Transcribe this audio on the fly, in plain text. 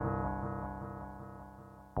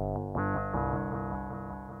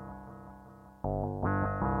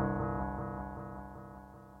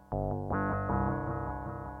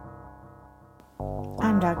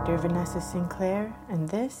Dr. Vanessa Sinclair, and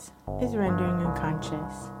this is Rendering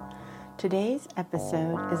Unconscious. Today's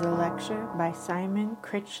episode is a lecture by Simon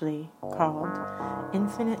Critchley called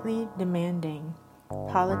Infinitely Demanding: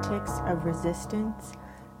 Politics of Resistance,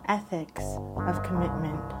 Ethics of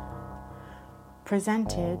Commitment,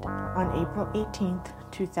 presented on April 18th,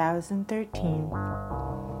 2013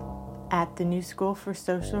 at the New School for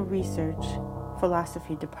Social Research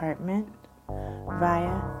Philosophy Department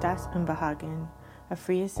via Das Unbehagen, a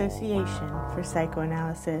free association for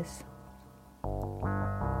psychoanalysis.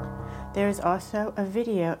 There is also a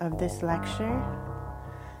video of this lecture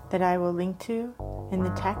that I will link to in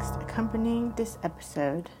the text accompanying this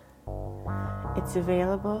episode. It's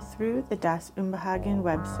available through the Das Unbehagen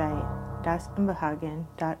website,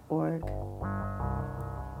 dasunbehagen.org.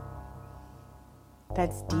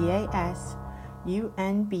 That's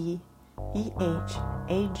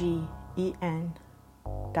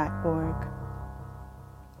DASUNBEHAGEN.org.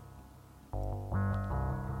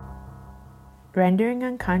 Rendering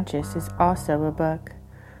Unconscious is also a book.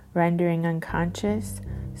 Rendering Unconscious: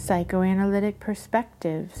 Psychoanalytic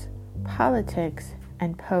Perspectives, Politics,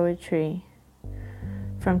 and Poetry.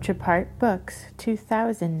 From Trapart Books,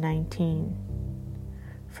 2019.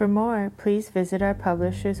 For more, please visit our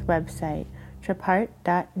publisher's website,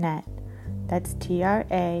 trapart.net. That's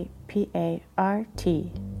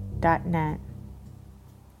TRAPART.net.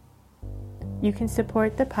 You can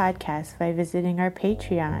support the podcast by visiting our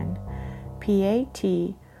Patreon,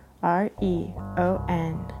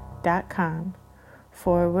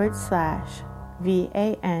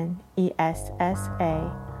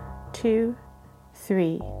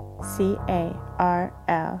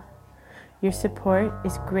 Your support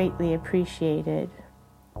is greatly appreciated.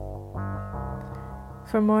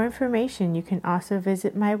 For more information, you can also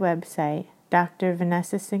visit my website,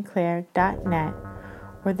 drvanessasinclair.net,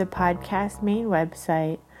 or the podcast main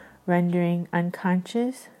website,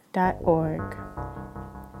 renderingunconscious.org.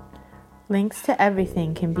 Links to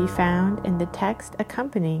everything can be found in the text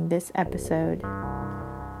accompanying this episode.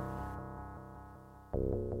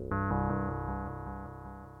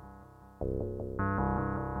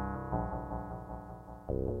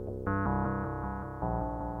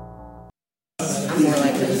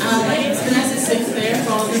 My name is Vanessa Sinclair.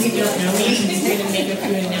 For all of you who don't know me, I'm just going to make a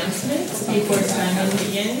few announcements before Simon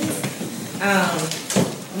begins.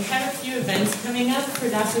 We have a few events coming up for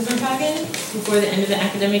Das Unbehagen before the end of the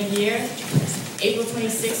academic year. April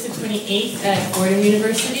 26th to 28th at Fordham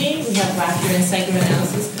University, we have Laughter and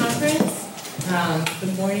Psychoanalysis Conference. The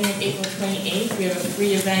morning of April 28th, we have a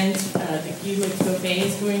free event. The Guilherme Topé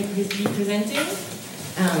is going to be presenting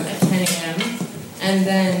at 10 a.m. And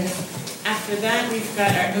then after that, we've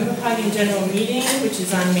got our Unbehagen General Meeting, which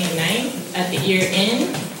is on May 9th at the Ear Inn.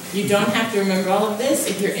 You don't have to remember all of this.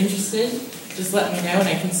 If you're interested, just let me know and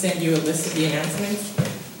I can send you a list of the announcements.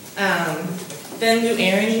 Then Lou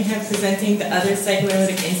Aaron, you have presenting the Other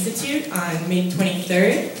Psychoanalytic Institute on May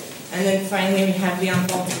 23rd. And then finally, we have Leon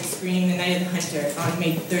Baldwin screening The Night of the Hunter on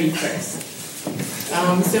May 31st.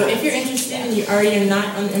 So if you're interested and you already are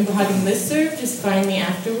not on the Unbehagen listserv, just find me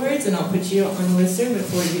afterwards and I'll put you on the listserv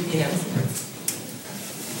before we do the announcements.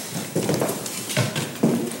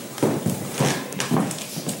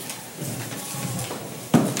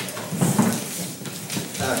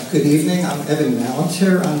 Good evening. I'm Evan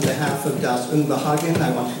Malenter. On behalf of Das Unbehagen,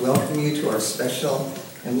 I want to welcome you to our special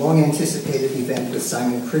and long-anticipated event with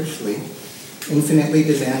Simon Critchley, Infinitely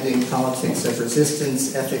Demanding: Politics of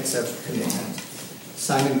Resistance, Ethics of Commitment.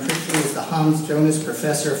 Simon Critchley is the Hans Jonas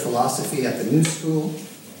Professor of Philosophy at the New School.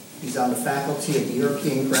 He's on the faculty of the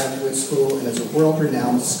European Graduate School and is a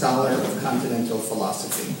world-renowned scholar of continental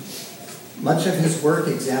philosophy. Much of his work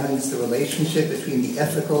examines the relationship between the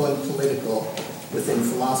ethical and political within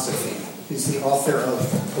philosophy. He's the author of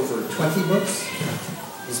over 20 books.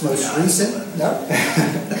 His most recent... No? Okay.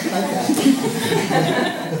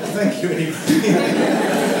 Thank you,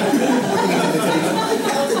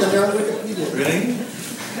 Really?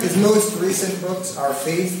 His most recent books are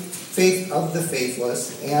Faith of the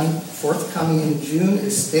Faithless, and forthcoming in June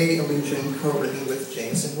is Stay Illusion, co-written with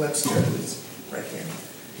Jameson Webster, who's right here.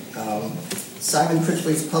 Simon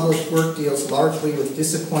Critchley's published work deals largely with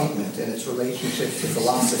disappointment and its relationship to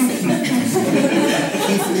philosophy,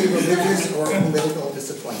 chiefly religious or political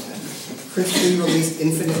disappointment. Critchley released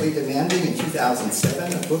Infinitely Demanding in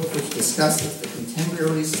 2007, a book which discusses the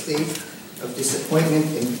contemporary state of disappointment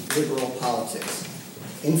in liberal politics.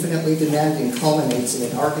 Infinitely Demanding culminates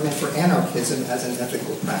in an argument for anarchism as an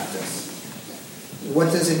ethical practice.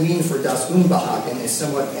 What does it mean for Das Unbehagen, a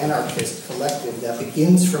somewhat anarchist collective that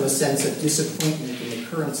begins from a sense of disappointment in the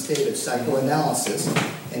current state of psychoanalysis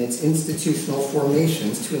and its institutional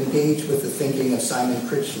formations to engage with the thinking of Simon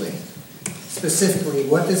Critchley. Specifically,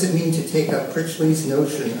 what does it mean to take up Critchley's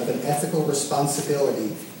notion of an ethical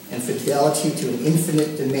responsibility and fidelity to an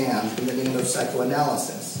infinite demand in the name of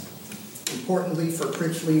psychoanalysis? Importantly, for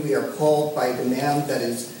Critchley, we are called by a demand that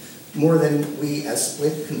is more than we as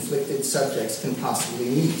split, conflicted subjects can possibly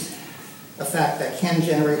meet. A fact that can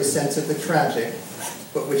generate a sense of the tragic,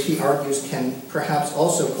 but which he argues can perhaps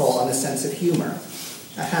also call on a sense of humor.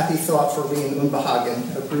 A happy thought for we in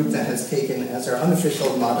Unbehagen, a group that has taken as our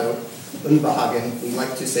unofficial motto, Unbehagen, we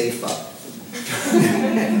like to say fuck.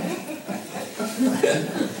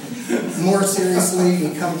 More seriously,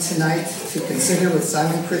 we come tonight to consider with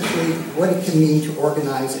Simon Critchley what it can mean to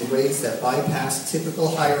organize in ways that bypass typical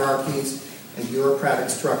hierarchies and bureaucratic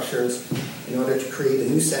structures in order to create a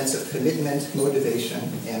new sense of commitment, motivation,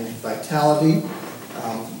 and vitality.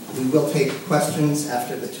 We will take questions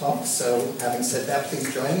after the talk, so having said that,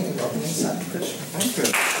 please join me in welcoming Simon Critchley. Thank you.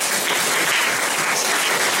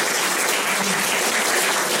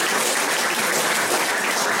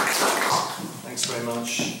 Thanks very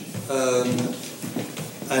much.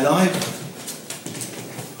 And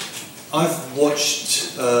I've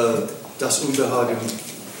watched Das Unbehagen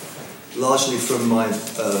largely from my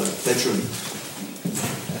bedroom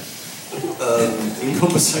in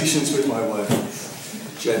conversations with my wife,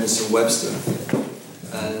 Jameson Webster,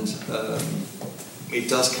 and it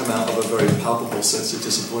does come out of a very palpable sense of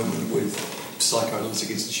disappointment with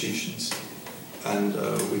psychoanalytic institutions, and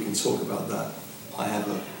we can talk about that. I have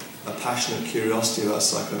a passionate curiosity about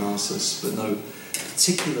psychoanalysis, but no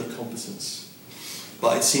particular competence.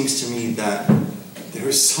 But it seems to me that there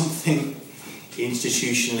is something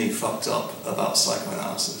institutionally fucked up about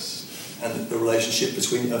psychoanalysis, and the relationship of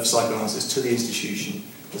psychoanalysis to the institution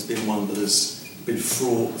has been one that has been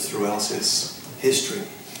fraught throughout its history.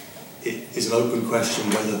 It is an open question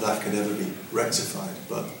whether that could ever be rectified,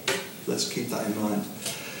 but let's keep that in mind.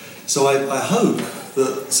 So I hope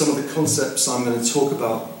that some of the concepts I'm going to talk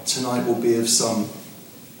about tonight will be of some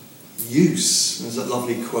use. There's a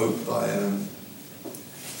lovely quote by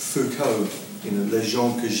Foucault, les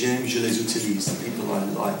gens que j'aime, je les utilise. The people I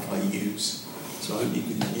like, I use. So I hope you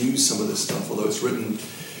can use some of this stuff, although it's written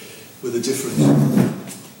with a different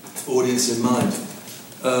audience in mind.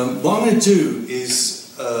 What I'm going to do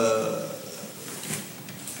is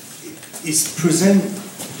present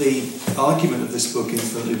the argument of this book,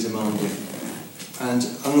 Infinitely Demanding. And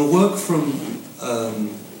I'm going to work from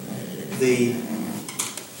the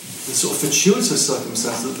sort of fortuitous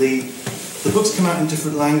circumstance that the books come out in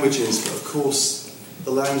different languages, but of course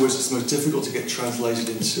the language that's most difficult to get translated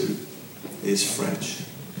into is French,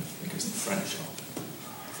 because the French are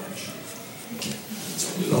French.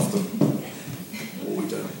 So we love them, or we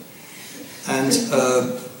don't. And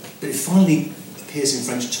but it finally appears in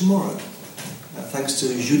French tomorrow, thanks to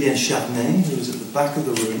Julien Charnet, who is at the back of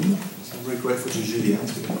the room. So I'm very grateful to Julien,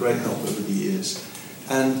 he's been a great help over the years.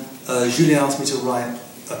 And Julien asked me to write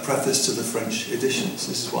a preface to the French editions.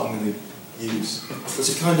 This is what I'm going to use. It's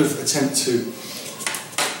a kind of attempt to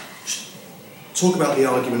talk about the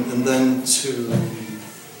argument and then to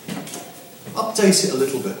update it a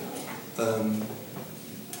little bit.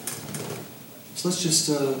 So let's just...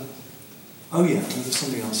 oh yeah, there's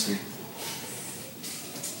something else here.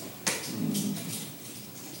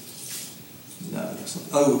 No, that's not...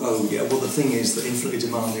 Oh yeah, well the thing is that Infinitely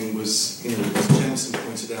Demanding was, as Jameson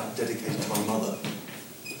pointed out, dedicated to my mother.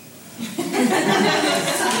 I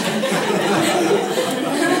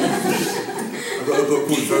wrote a book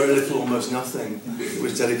called Very Little, Almost Nothing. It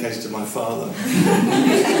was dedicated to my father.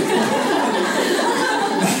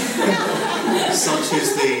 Such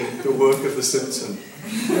is the work of the symptom.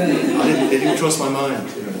 It didn't cross my mind.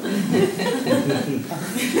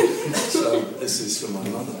 So this is for my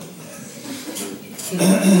mother.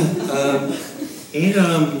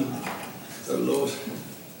 Oh Lord.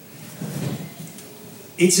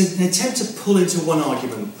 It's an attempt to pull into one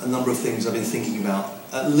argument a number of things I've been thinking about,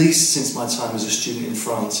 at least since my time as a student in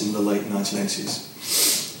France in the late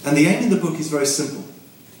 1980s. And the aim of the book is very simple.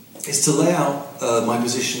 It's to lay out my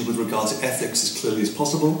position with regard to ethics as clearly as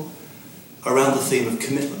possible around the theme of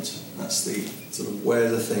commitment. That's the sort of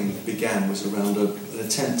where the thing began, was around an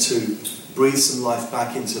attempt to breathe some life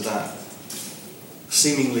back into that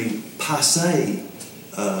seemingly passé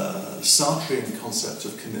Sartrean concept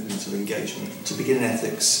of commitment, of engagement, to begin an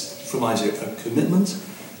ethics from idea of commitment,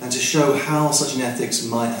 and to show how such an ethics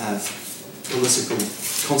might have political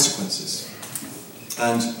consequences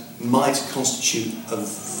and might constitute a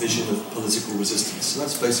vision of political resistance. So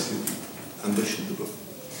that's basically the ambition of the book.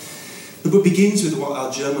 The book begins with what our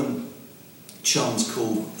German chums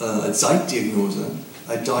call a Zeitdiagnose,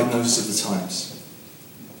 a diagnosis of the times.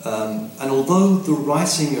 And although the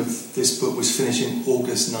writing of this book was finished in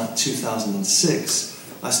August 2006,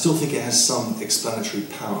 I still think it has some explanatory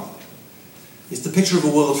power. It's the picture of a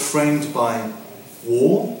world framed by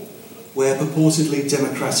war, where purportedly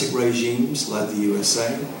democratic regimes like the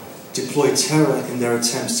USA deploy terror in their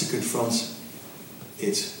attempts to confront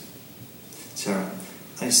terror.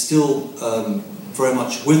 And it's still very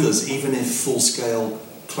much with us, even if full-scale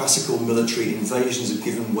classical military invasions have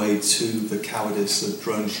given way to the cowardice of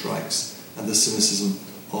drone strikes and the cynicism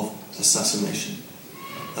of assassination.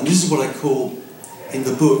 And this is what I call, in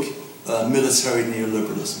the book, military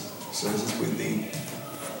neoliberalism. So this is with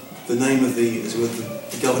the name of the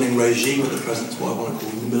governing regime at the present is what I want to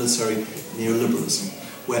call military neoliberalism,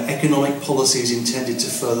 where economic policies intended to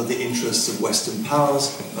further the interests of Western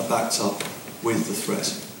powers are backed up with the threat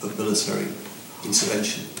of military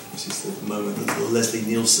intervention. This is the moment, the Leslie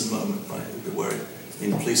Nielsen moment, right, where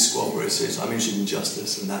in Police Squad, where it says, "I'm interested in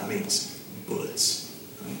justice," and that means bullets.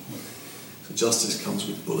 Right? So justice comes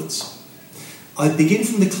with bullets. I begin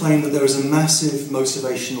from the claim that there is a massive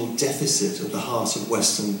motivational deficit at the heart of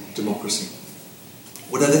Western democracy.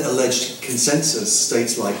 Whatever alleged consensus,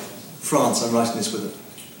 states like France, I'm writing this with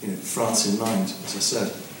France in mind, as I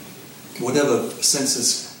said, whatever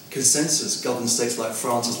consensus governs states like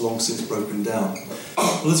France has long since broken down.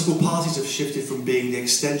 Political parties have shifted from being the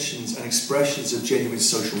extensions and expressions of genuine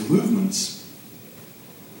social movements,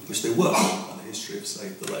 which they were in the history of, say,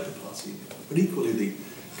 the Labour Party, but equally the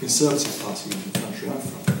Conservative Party in the country I'm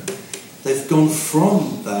from. They've gone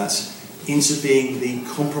from that into being the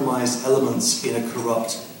compromised elements in a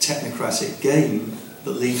corrupt technocratic game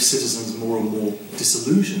that leaves citizens more and more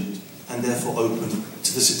disillusioned and therefore open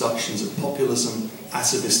to the seductions of populism,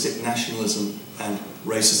 atavistic nationalism and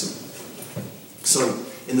racism. So,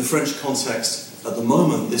 in the French context, at the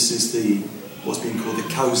moment, this is what's being called the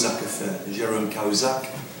Cahuzac affair. Jérôme Cahuzac,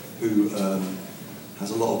 who has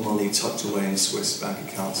a lot of money tucked away in Swiss bank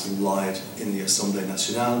accounts and lied in the Assemblée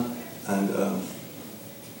Nationale, and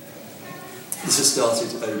this has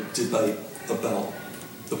started a debate about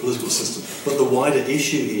the political system. But the wider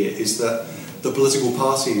issue here is that the political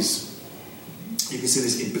parties, you can see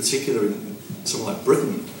this in particular in somewhere like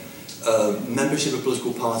Britain, membership of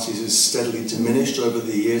political parties has steadily diminished over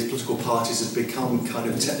the years. Political parties have become kind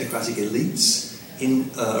of technocratic elites in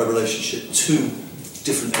a relationship to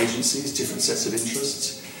different agencies, different sets of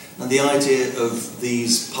interests. And the idea of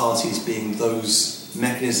these parties being those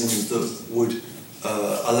mechanisms that would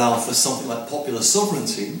allow for something like popular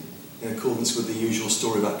sovereignty, in accordance with the usual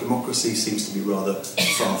story about democracy, seems to be rather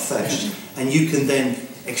far-fetched. And you can then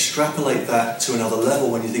extrapolate that to another level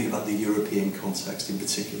when you think about the European context in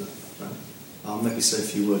particular. Right? I'll maybe say a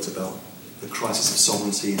few words about the crisis of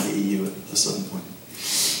sovereignty in the EU at a certain point.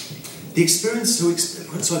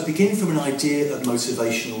 So I begin from an idea of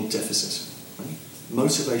motivational deficit. Right?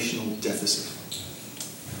 Motivational deficit.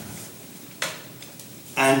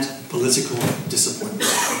 And political disappointment.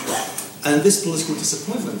 And this political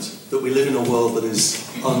disappointment, that we live in a world that is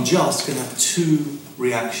unjust, can have two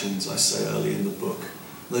reactions, I say early in the book.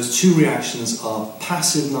 Those two reactions are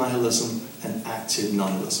passive nihilism and active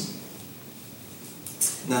nihilism.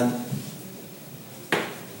 Now,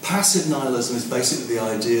 passive nihilism is basically the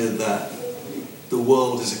idea that the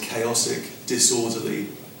world is a chaotic, disorderly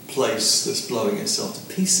place that's blowing itself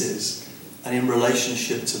to pieces, and in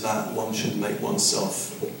relationship to that, one should make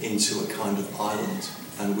oneself into a kind of island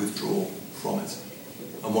and withdraw from it.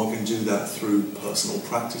 And one can do that through personal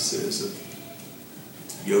practices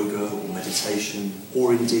of yoga or meditation,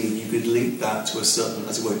 or indeed you could link that to a certain,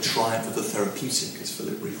 as it were, triumph of the therapeutic, as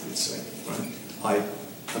Philip Reeve would say. Right?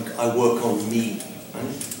 I work on me.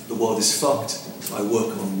 Right? The world is fucked, so I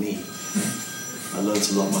work on me. I learn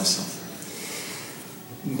to love myself.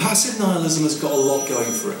 Passive nihilism has got a lot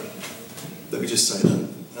going for it. Let me just say that.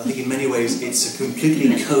 I think in many ways it's a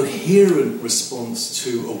completely coherent response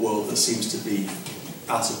to a world that seems to be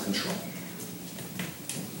out of control.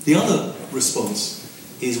 The other response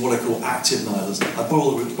is what I call active nihilism. I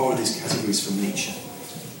borrow these categories from Nietzsche,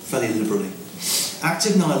 fairly liberally.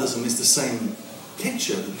 Active nihilism is the same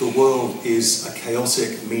picture, that the world is a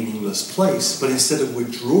chaotic, meaningless place, but instead of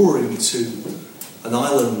withdrawing to an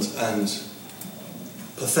island and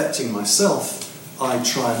perfecting myself, I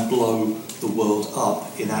try and blow the world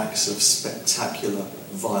up in acts of spectacular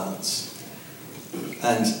violence.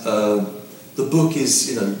 And the book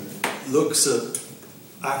looks at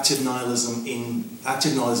active nihilism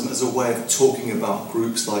as a way of talking about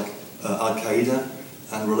groups like Al-Qaeda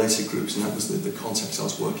and related groups, and that was the context I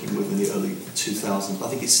was working with in the early 2000s. I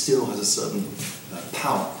think it still has a certain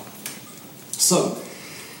power. So,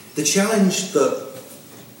 the challenge that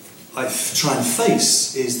I try and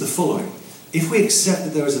face is the following. If we accept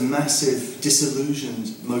that there is a massive, disillusioned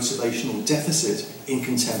motivational deficit in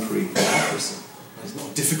contemporary democracy, it's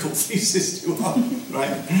not a difficult thesis to argue,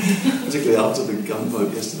 right? Particularly after the gun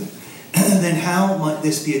vote yesterday. Then how might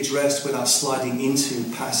this be addressed without sliding into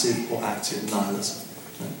passive or active nihilism?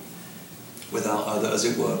 Right? Without either, as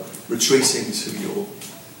it were, retreating to your,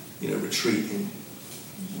 retreat in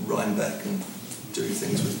Rhinebeck and doing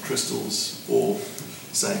things with crystals, or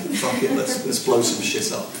saying, fuck it, let's blow some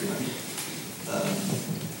shit up,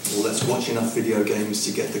 or let's watch enough video games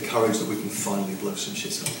to get the courage that we can finally blow some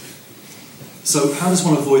shit up. So how does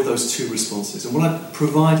one avoid those two responses? And what I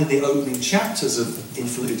provide in the opening chapters of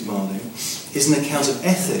Infinitely Demanding is an account of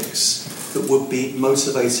ethics that would be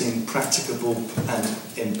motivating, practicable, and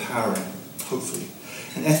empowering, hopefully.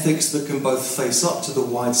 An ethics that can both face up to the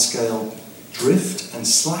wide-scale drift and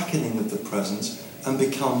slackening of the present and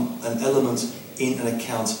become an element in an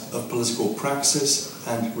account of political praxis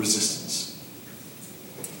and resistance.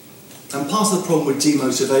 And part of the problem with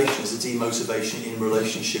demotivation is a demotivation in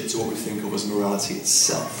relationship to what we think of as morality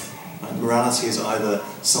itself. Right? Morality is either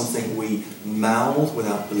something we mouth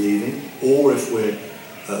without believing, or if we're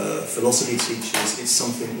philosophy teachers, it's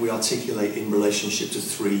something we articulate in relationship to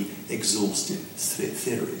three exhaustive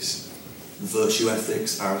theories. Virtue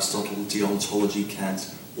ethics, Aristotle, deontology,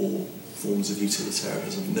 Kant, or forms of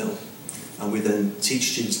utilitarianism, Mill. And we then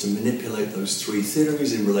teach students to manipulate those three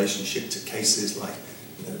theories in relationship to cases like,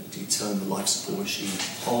 do you turn the life support machine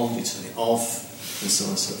on, do you turn it off, and so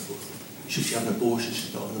on and so forth. Should you have an abortion,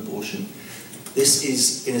 should you not have an abortion? This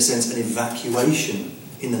is, in a sense, an evacuation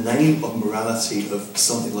in the name of morality of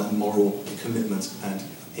something like moral commitment and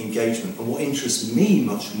engagement. And what interests me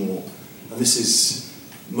much more, and this is,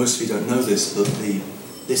 most of you don't know this, but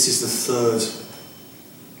this is the third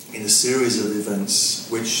in a series of events,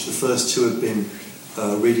 which the first two have been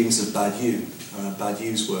readings of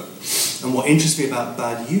Badiou's work. And what interests me about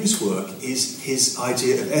Badiou's work is his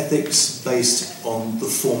idea of ethics based on the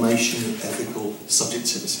formation of ethical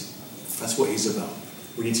subjectivity. That's what he's about.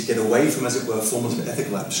 We need to get away from, as it were, forms of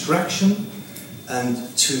ethical abstraction and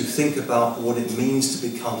to think about what it means to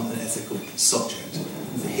become an ethical subject.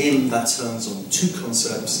 For him, that turns on two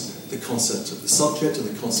concepts, the concept of the subject and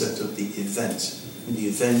the concept of the event. And the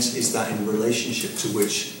event is that in relationship to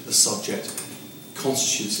which the subject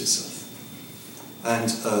constitutes itself. And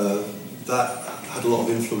that had a lot of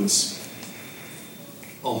influence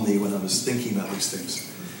on me when I was thinking about these things.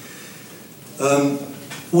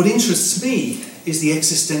 What interests me is the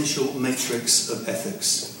existential matrix of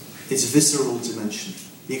ethics, its visceral dimension,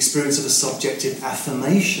 the experience of a subjective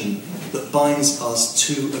affirmation that binds us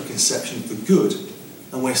to a conception of the good,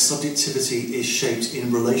 and where subjectivity is shaped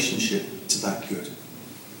in relationship to that good.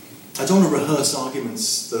 I don't want to rehearse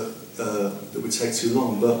arguments that would take too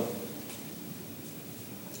long, but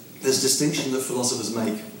there's a distinction that philosophers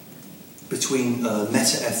make between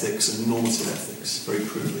meta-ethics and normative ethics, very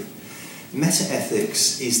crudely.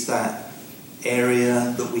 Meta-ethics is that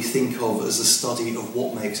area that we think of as the study of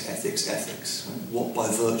what makes ethics ethics, right? What by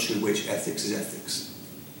virtue of which ethics is ethics,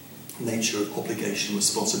 nature of obligation,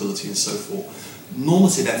 responsibility, and so forth.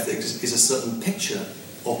 Normative ethics is a certain picture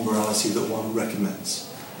of morality that one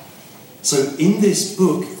recommends. So in this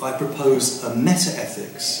book, I propose a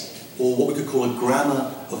meta-ethics, or what we could call a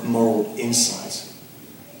grammar of moral insight.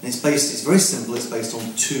 And it's very simple, it's based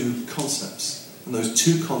on two concepts. And those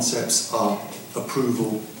two concepts are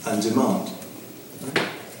approval and demand. Right?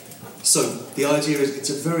 So the idea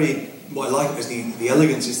is, what I like is the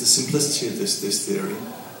elegance, is the simplicity of this theory,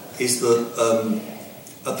 is that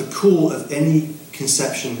at the core of any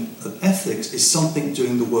conception of ethics is something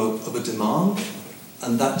doing the work of a demand,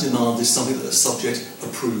 and that demand is something that the subject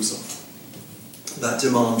approves of. That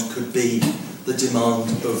demand could be the demand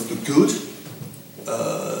of the good,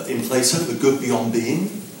 in Plato, the good beyond being,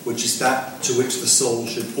 which is that to which the soul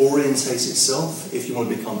should orientate itself if you want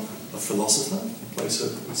to become a philosopher, Plato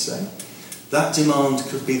would say. That demand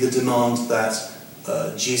could be the demand that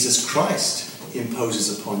Jesus Christ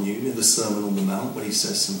imposes upon you in the Sermon on the Mount, when he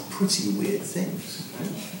says some pretty weird things.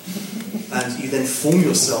 Right? And you then form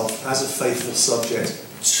yourself as a faithful subject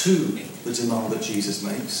to the demand that Jesus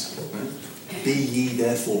makes. Right? Be ye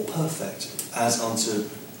therefore perfect, as unto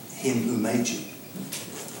him who made you.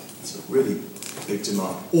 It's a really big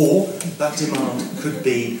demand. Or that demand could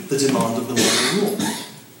be the demand of the moral law.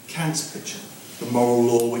 Kant's picture. The moral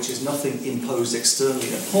law, which is nothing imposed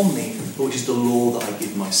externally upon me, but which is the law that I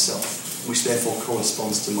give myself, which therefore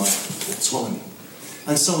corresponds to my autonomy.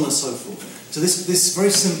 And so on and so forth. So this very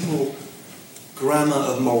simple grammar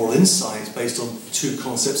of moral insight based on two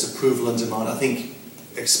concepts, approval and demand, I think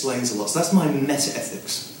explains a lot. So that's my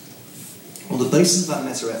meta-ethics. On the basis of that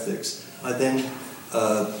meta-ethics, I then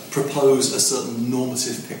propose a certain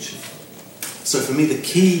normative picture. So for me, the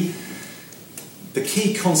key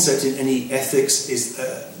concept in any ethics is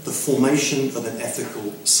the formation of an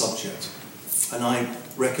ethical subject. And I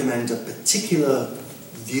recommend a particular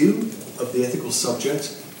view of the ethical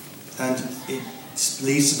subject, and it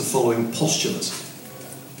leads to the following postulate.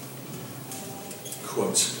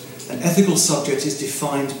 Quote, an ethical subject is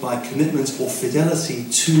defined by commitment or fidelity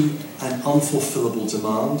to an unfulfillable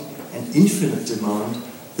demand, an infinite demand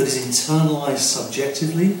that is internalized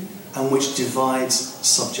subjectively and which divides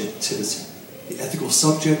subjectivity. The ethical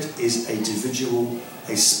subject is a dividual,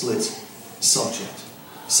 a split subject.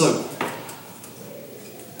 So,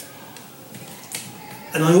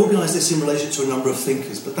 and I organise this in relation to a number of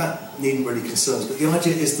thinkers, but that needn't really concern us. But the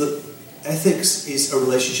idea is that ethics is a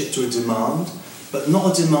relationship to a demand, but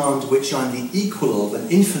not a demand which I'm the equal of, an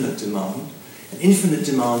infinite demand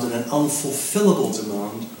and an unfulfillable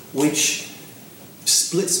demand which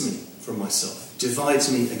splits me from myself, divides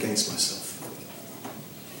me against myself.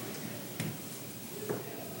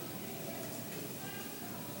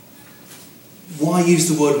 Why use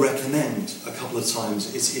the word recommend a couple of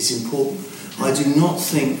times? It's important. I do not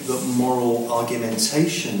think that moral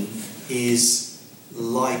argumentation is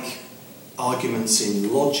like arguments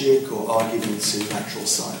in logic or arguments in natural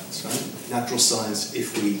science. Right? Natural science,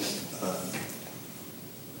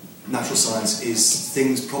 natural science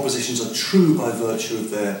is propositions are true by virtue of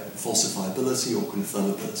their falsifiability or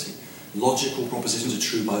confirmability. Logical propositions are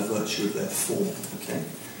true by virtue of their form. Okay?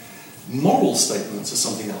 Moral statements are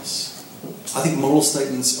something else. I think moral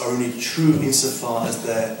statements are only true insofar as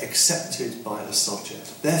they're accepted by the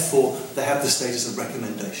subject. Therefore, they have the status of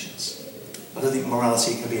recommendations. I don't think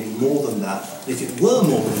morality can be any more than that. And if it were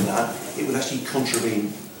more than that, it would actually contravene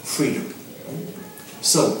freedom.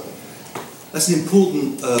 So, that's an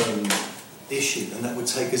important issue, and that would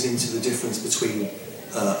take us into the difference between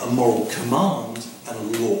a moral command and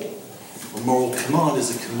a law. A moral command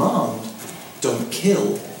is a command, don't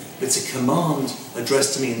kill. It's a command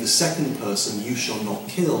addressed to me in the second person, you shall not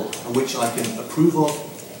kill, and which I can approve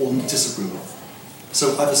of or disapprove of.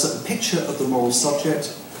 So I have a certain picture of the moral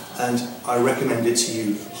subject, and I recommend it to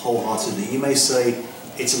you wholeheartedly. You may say,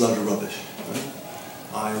 it's a load of rubbish. Right?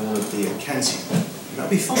 I want to be a Kantian. That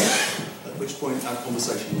would be fine, at which point our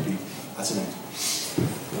conversation will be at an end.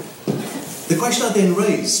 The question I then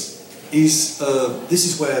raise is, this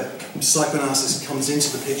is where psychoanalysis comes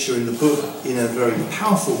into the picture in the book in a very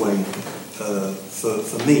powerful way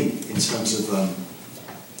for me, in terms of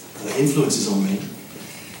influences on me.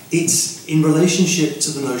 It's in relationship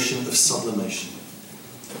to the notion of sublimation.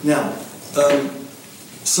 Now,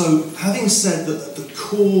 so having said that at the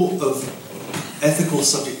core of ethical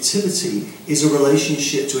subjectivity is a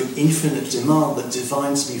relationship to an infinite demand that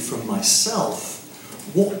divides me from myself,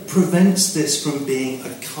 what prevents this from being a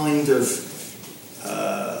kind of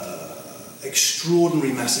extraordinary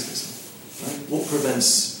masochism? Right? What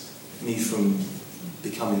prevents me from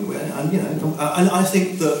becoming aware? And I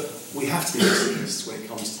think that we have to be masochists when it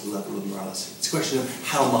comes to the level of morality. It's a question of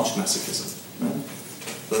how much masochism. Right?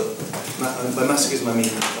 But by masochism I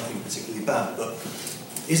mean nothing particularly bad, but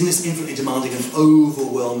isn't this infinitely demanding an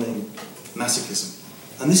overwhelming masochism?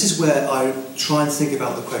 And this is where I try and think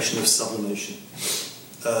about the question of sublimation.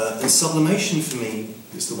 And sublimation for me,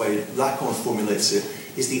 is the way Lacan formulates it,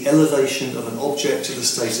 is the elevation of an object to the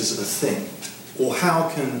status of a thing. Or how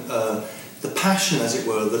can the passion, as it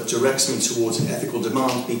were, that directs me towards an ethical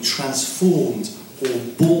demand be transformed or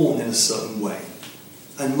born in a certain way?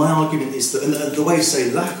 And my argument is that, and the way, say,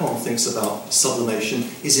 Lacan thinks about sublimation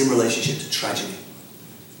is in relationship to tragedy.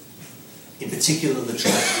 In particular, the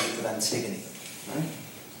tragedy of Antigone. Right?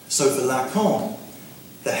 So for Lacan,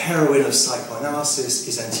 the heroine of psychoanalysis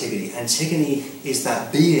is Antigone. Antigone is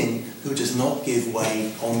that being who does not give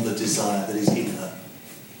way on the desire that is in her.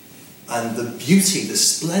 And the beauty, the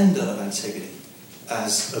splendour of Antigone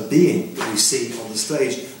as a being that we see on the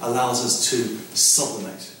stage allows us to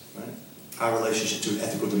sublimate, right, our relationship to an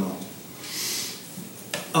ethical demand.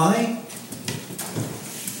 I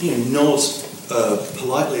nod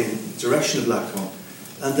politely in the direction of Lacan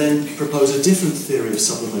and then propose a different theory of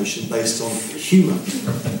sublimation based on humour,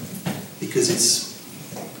 because it's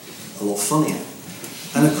a lot funnier.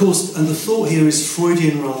 And of course, and the thought here is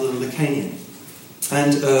Freudian rather than Lacanian.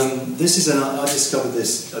 And this is, I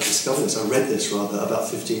read this rather about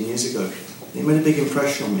 15 years ago. It made a big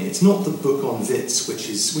impression on me. It's not the book on Witz,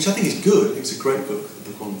 which I think is good. It's a great book,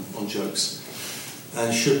 the book on jokes,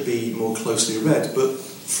 and should be more closely read. But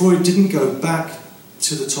Freud didn't go back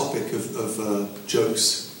to the topic of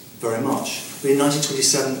jokes very much. But in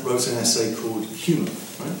 1927 wrote an essay called Humour.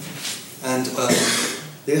 Right? And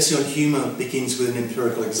the essay on humour begins with an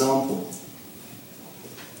empirical example,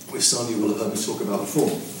 which some of you will have heard me talk about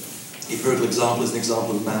before. The empirical example is an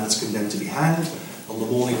example of a man that's condemned to be hanged. On the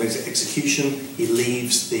morning of his execution, he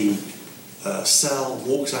leaves the cell,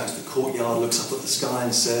 walks out to the courtyard, looks up at the sky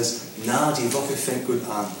and says, "Na, die Woche fängt gut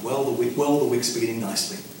an." Well, the week's beginning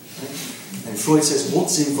nicely. Right? And Freud says,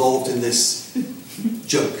 what's involved in this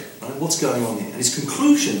joke? Right? What's going on here? And his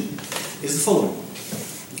conclusion is the following: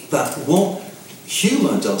 that what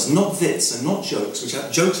humour does, not wits and not jokes,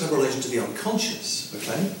 jokes have a relation to the unconscious,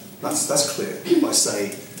 okay? That's clear. If I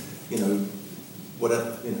say,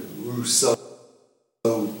 whatever, Rousseau,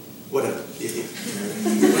 whatever. Forget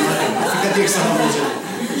the examples in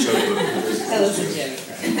the joke book. That was a joke.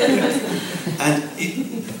 And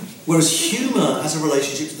whereas humour has a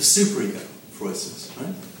relationship to the superego, Freud says,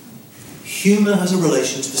 right? Humour has a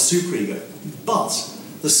relation to the superego, but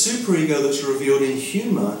the superego that's revealed in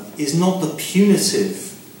humour is not the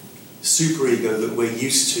punitive superego that we're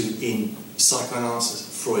used to in psychoanalysis,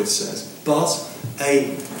 Freud says, but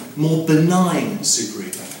a more benign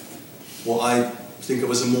superego, what I think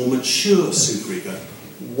of as a more mature superego,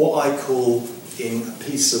 what I call, in a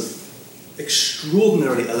piece of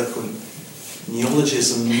extraordinarily eloquent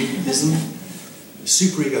neologism,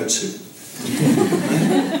 superego 2.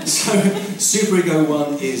 Right? So, superego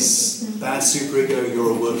 1 is bad superego,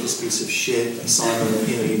 you're a worthless piece of shit, Simon,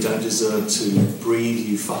 you don't deserve to breathe,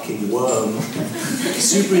 you fucking worm.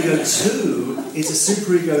 Superego 2 is a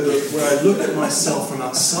superego where I look at myself from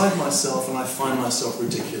outside myself and I find myself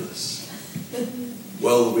ridiculous.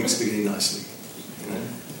 Well, the week's beginning nicely.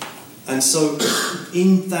 And so,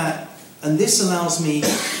 in that, and this allows me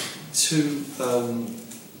to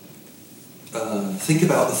think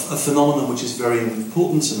about a phenomenon which is very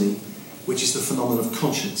important to me, which is the phenomenon of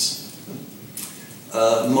conscience.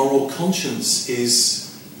 Moral conscience is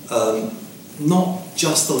not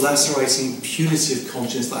just the lacerating, punitive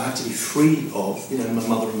conscience that I have to be free of. My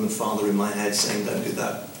mother and my father in my head saying, "Don't do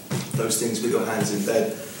those things with your hands in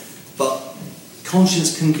bed." But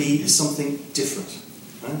conscience can be something different.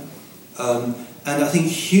 Right? And I think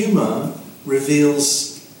humour reveals...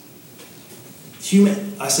 Humour,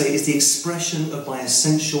 I say, is the expression of my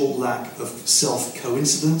essential lack of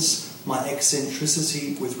self-coincidence, my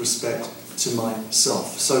eccentricity with respect to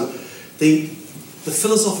myself. So the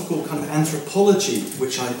philosophical kind of anthropology,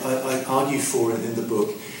 which I argue for in the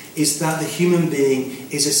book, is that the human being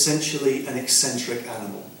is essentially an eccentric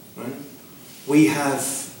animal. Right? We are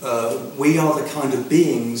the kind of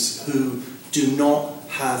beings who do not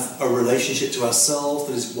have a relationship to ourselves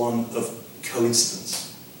that is one of coincidence.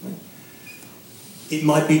 Right? It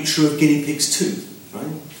might be true of guinea pigs too,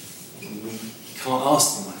 right? We can't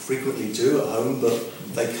ask them. I frequently do at home, but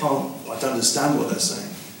they can't. I don't understand what they're saying.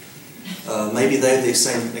 Maybe they have the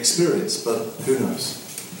same experience, but who knows?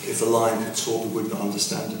 If a lion could talk, we would not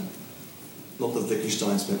understand him. Not that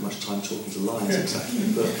Wittgenstein spent much time talking to lions, exactly.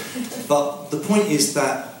 But the point is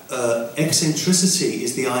that eccentricity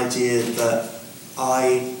is the idea that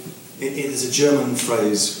it is a German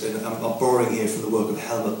phrase, and I'm borrowing here from the work of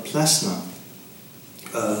Helmut Plessner.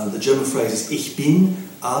 The German phrase is "Ich bin,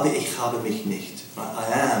 aber ich habe mich nicht."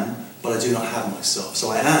 I am, but I do not have myself.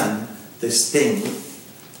 So I am this thing,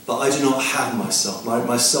 but I do not have myself.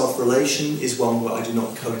 My self-relation is one where I do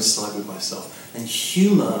not coincide with myself. And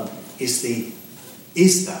humour is the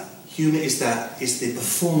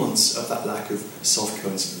performance of that lack of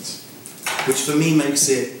self-coincidence, which for me makes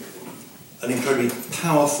it an incredibly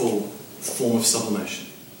powerful form of sublimation.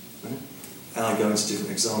 Right? And I go into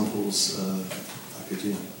different examples. I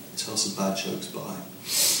could, tell some bad jokes, but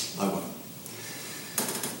I won't.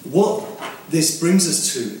 What this brings us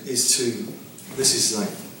to is this is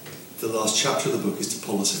like the last chapter of the book, is to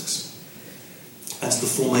politics. And to the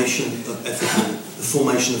formation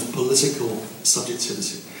of political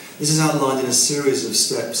subjectivity. This is outlined in a series of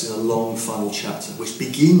steps in a long final chapter, which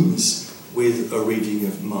begins with a reading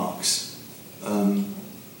of Marx.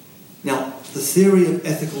 Now, the theory of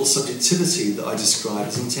ethical subjectivity that I described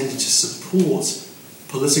is intended to support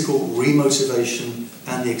political remotivation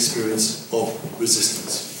and the experience of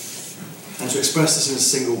resistance. And to express this in a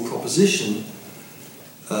single proposition,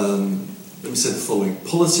 let me say the following.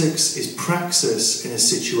 Politics is praxis in a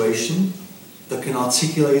situation that can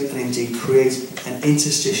articulate and indeed create an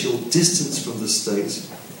interstitial distance from the state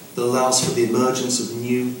that allows for the emergence of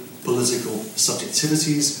new political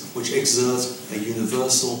subjectivities which exert a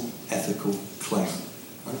universal ethical claim.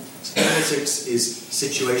 Right? So politics is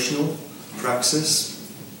situational praxis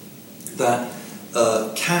that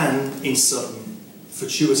can, in certain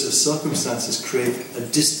fortuitous circumstances, create a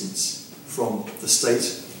distance from the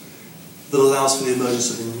state that allows for the emergence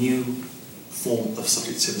of a new form of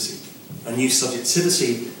subjectivity. A new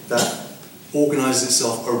subjectivity that organises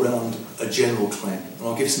itself around a general claim. And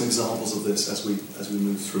I'll give some examples of this as we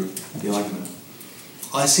move through the argument.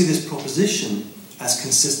 I see this proposition as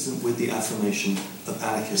consistent with the affirmation of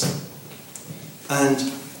anarchism. And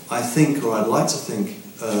I think, or I'd like to think,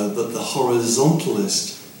 that the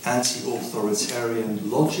horizontalist,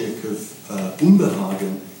 anti-authoritarian logic of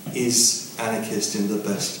Unbehagen is anarchist in the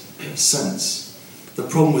best sense. The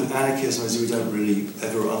problem with anarchism is we don't really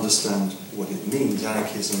ever understand what it means.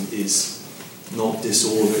 Anarchism is not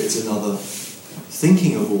disorder, it's another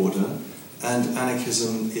thinking of order, and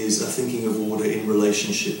anarchism is a thinking of order in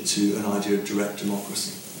relationship to an idea of direct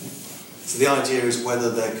democracy. So the idea is whether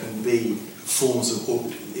there can be forms of,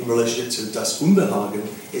 in relationship to Das Unbehagen,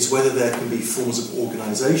 is whether there can be forms of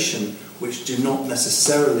organisation which do not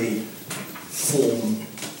necessarily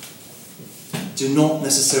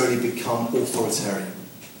become authoritarian.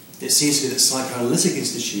 It seems to me that psychoanalytic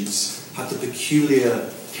institutes have the peculiar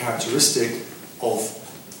characteristic of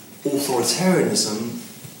authoritarianism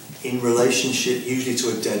in relationship usually to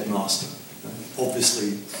a dead master.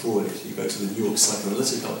 Obviously, Freud. You go to the New York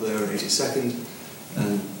Psychoanalytic up there at 82nd,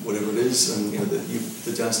 and whatever it is, and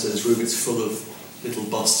the downstairs room, it's full of little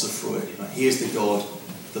busts of Freud. Right? He is the god,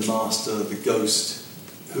 the master, the ghost,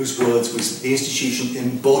 whose words the institution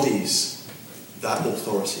embodies that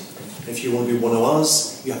authority. If you want to be one of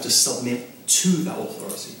us, you have to submit to that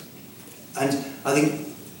authority. And I think,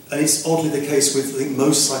 and it's oddly the case with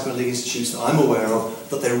most psychoanalytic institutes that I'm aware of,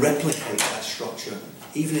 that they replicate that structure,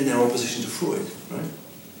 even in their opposition to Freud. Right?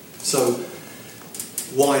 So,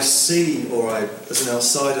 what I see, or as an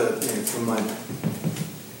outsider, from my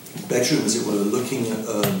bedroom, as it were, looking at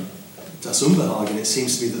Das Unbehagen, it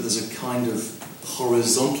seems to me that there's a kind of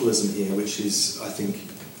horizontalism here, which is, I think,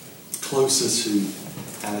 closer to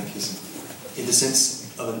anarchism, in the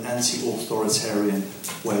sense of an anti-authoritarian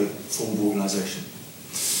form of organisation.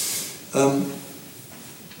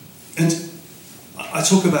 And I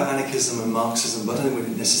talk about anarchism and Marxism, but I don't think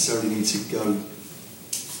we necessarily need to go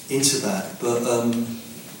into that. But,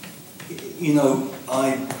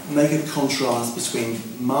 I make a contrast between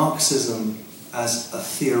Marxism as a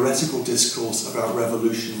theoretical discourse about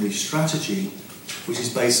revolutionary strategy, which is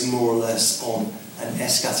based more or less on an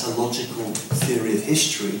eschatological theory of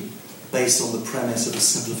history, based on the premise of a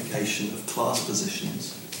simplification of class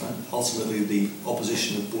positions. Right? Ultimately, the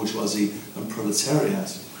opposition of bourgeoisie and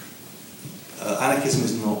proletariat. Anarchism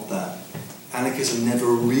is not that. Anarchism never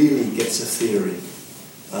really gets a theory.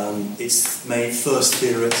 Its first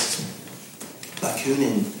theorist,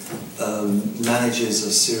 Bakunin, manages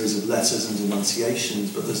a series of letters and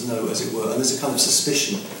denunciations, but there's no, as it were, and there's a kind of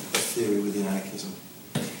suspicion of theory within anarchism.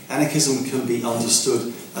 Anarchism can be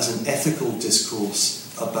understood as an ethical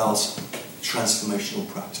discourse about transformational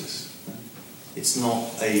practice. It's not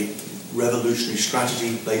a revolutionary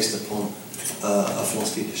strategy based upon a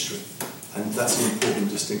philosophy of history. And that's an important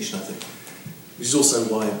distinction, I think. Which is also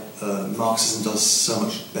why Marxism does so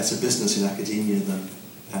much better business in academia than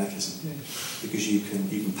anarchism. Because you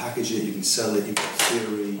can package it, you can sell it, you've got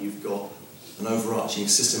theory, you've got an overarching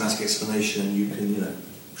systematic explanation, you can,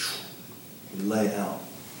 lay it out.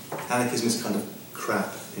 Anarchism is kind of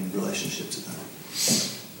crap in relationship to that.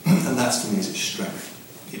 And that's, for me, is its strength.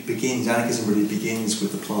 Anarchism really begins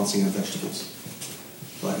with the planting of vegetables.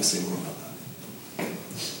 But I can say more about that.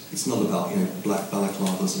 It's not about, black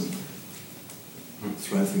balaclavas and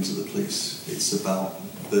throwing things at the police. It's about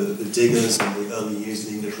the diggers in the early years of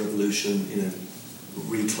the English Revolution,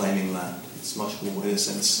 reclaiming land. It's much more, in a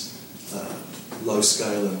sense, low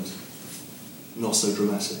scale and not so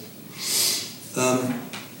dramatic.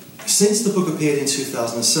 Since the book appeared in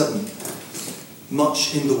 2007,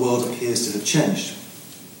 much in the world appears to have changed.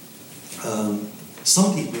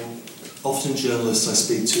 Some people, often journalists I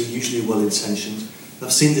speak to, usually well-intentioned,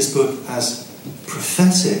 have seen this book as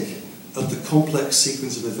prophetic of the complex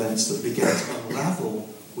sequence of events that began to unravel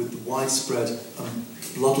with the widespread and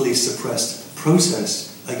bloodily suppressed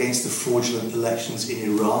protest against the fraudulent elections in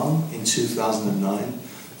Iran in 2009,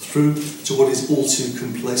 through to what is all too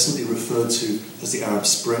complacently referred to as the Arab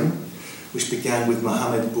Spring, which began with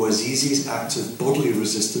Mohamed Bouazizi's act of bodily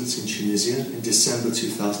resistance in Tunisia in December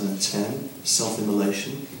 2010,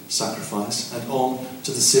 self-immolation, sacrifice, and on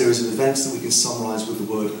to the series of events that we can summarise with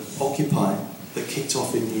the word Occupy that kicked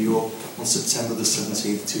off in New York on September the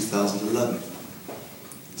 17th, 2011.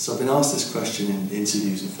 So I've been asked this question in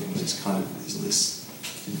interviews and things. It's kind of, doesn't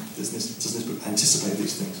this book anticipate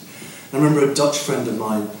these things? And I remember a Dutch friend of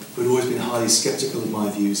mine who had always been highly sceptical of my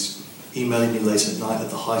views emailing me late at night at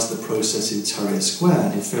the height of the process in Tahrir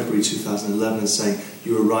Square in February 2011 and saying,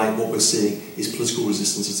 "You were right, what we're seeing is political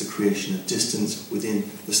resistance as the creation of distance within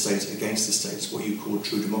the state against the state. It's what you call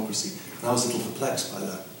true democracy." And I was a little perplexed by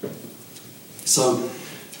that. So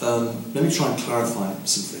let me try and clarify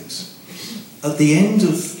some things. At the end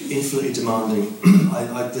of Infinitely Demanding,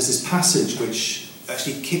 there's this passage which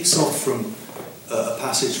actually kicks off from a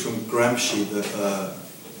passage from Gramsci that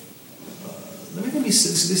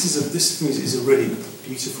this for me is a really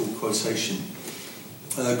beautiful quotation.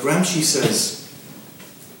 Gramsci says,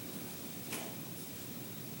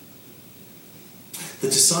 "The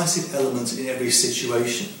decisive element in every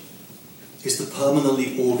situation is the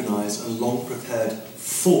permanently organised and long-prepared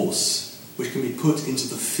force which can be put into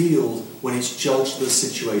the field when it's judged the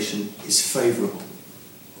situation is favourable.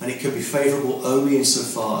 And it can be favourable only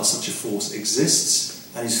insofar as such a force exists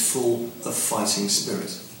and is full of fighting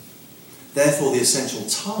spirit. Therefore, the essential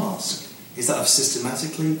task is that of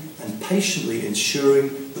systematically and patiently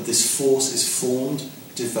ensuring that this force is formed,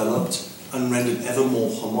 developed, and rendered ever more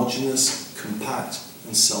homogeneous, compact,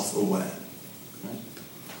 and self-aware." Right?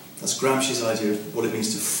 That's Gramsci's idea of what it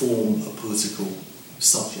means to form a political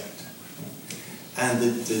subject. And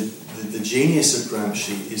the genius of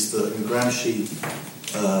Gramsci is that Gramsci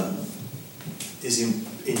is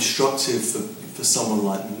instructive for someone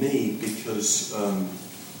like me because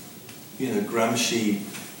Gramsci,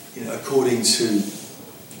 according to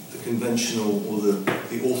the conventional or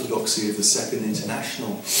the orthodoxy of the Second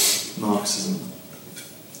International Marxism,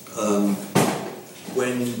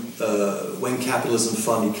 when capitalism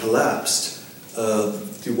finally collapsed,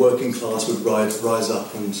 the working class would rise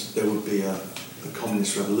up and there would be a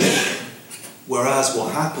communist revolution. Whereas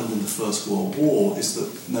what happened in the First World War is that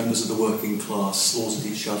members of the working class slaughtered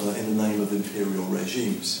each other in the name of imperial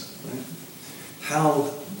regimes. Right?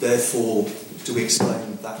 How, therefore, do we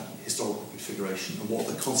explain that historical configuration and what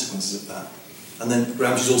are the consequences of that? And then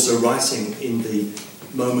Gramsci is also writing in the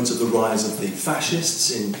moment of the rise of the fascists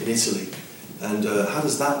in Italy. And how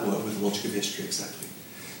does that work with the logic of history exactly?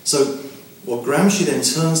 So what Gramsci then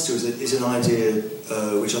turns to is an idea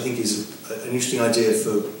which I think is an interesting idea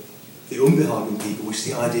for the Unbehagen people, which is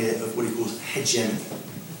the idea of what he calls hegemony.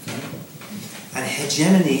 And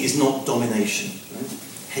hegemony is not domination. Right?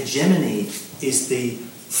 Hegemony is the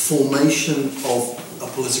formation of a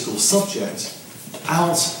political subject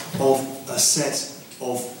out of a set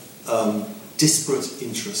of disparate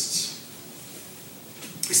interests.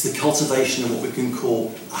 It's the cultivation of what we can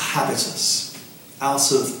call a habitus,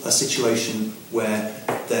 out of a situation where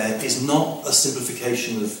there is not a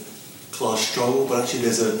simplification of class struggle, but actually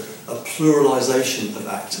there's a pluralization of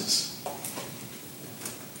actors.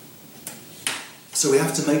 So we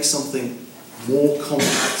have to make something more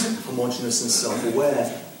compact, homogeneous and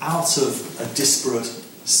self-aware out of a disparate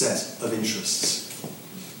set of interests.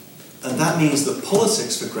 And that means that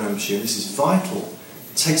politics for Gramsci, and this is vital,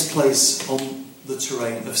 takes place on the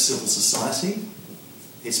terrain of civil society.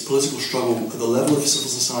 It's political struggle at the level of civil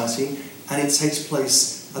society, and it takes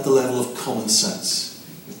place at the level of common sense,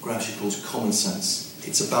 what Gramsci calls common sense.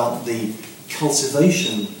 It's about the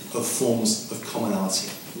cultivation of forms of commonality,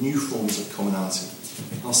 new forms of commonality.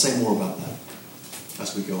 And I'll say more about that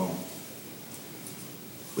as we go on.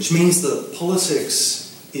 Which means that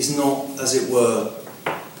politics is not, as it were,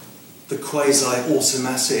 the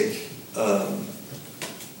quasi-automatic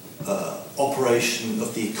operation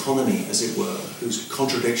of the economy, as it were, whose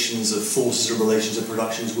contradictions of forces and relations of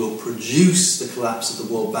productions will produce the collapse of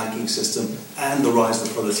the world banking system and the rise of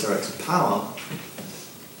the proletariat to power.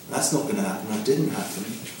 That's not going to happen. That didn't happen.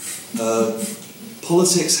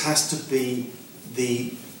 Politics has to be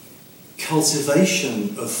the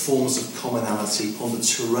cultivation of forms of commonality on the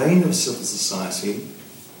terrain of civil society,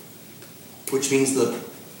 which means that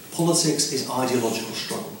politics is ideological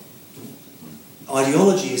struggle.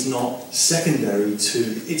 Ideology is not secondary to,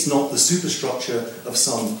 it's not the superstructure of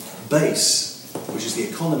some base, which is the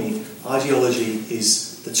economy. Ideology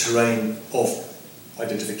is the terrain of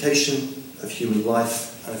identification, of human life,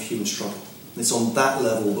 and of human struggle. And it's on that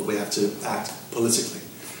level that we have to act politically.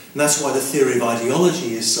 And that's why the theory of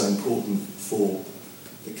ideology is so important for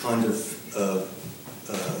the kind of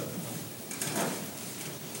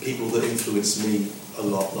people that influence me a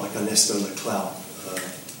lot, like Ernesto Laclau,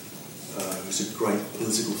 who's a great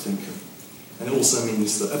political thinker. And it also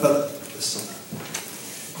means that...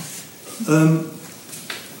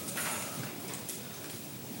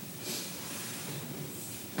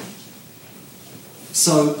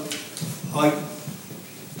 So, I've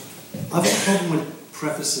got a problem with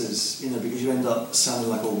prefaces, because you end up sounding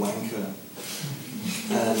like a wanker.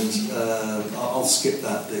 And I'll skip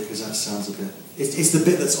that bit because that sounds a bit... It's the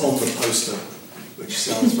bit that's on the poster, which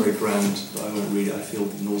sounds very grand, but I won't read it. I feel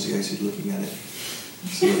nauseated looking at it.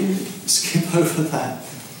 So skip over that.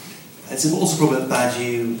 It's also probably a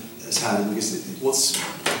Badiou has had, because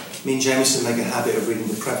me and Jameson make a habit of reading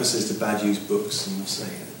the prefaces to Badiou's books, and we'll say,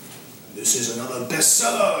 "This is another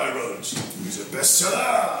bestseller I wrote. It's a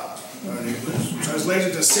bestseller. In English,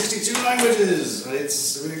 translated to 62 languages, and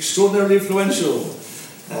it's extraordinarily influential."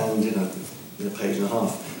 And, in a page and a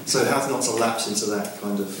half. So how not to lapse into that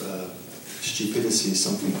kind of stupidity is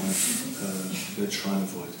something I'm going to try and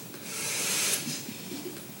avoid.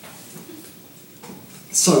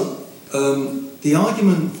 So, the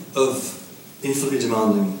argument of infinitely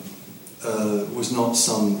demanding was not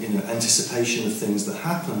some anticipation of things that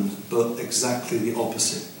happened, but exactly the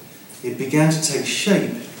opposite. It began to take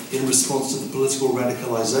shape in response to the political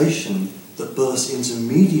radicalization that burst into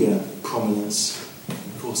media prominence.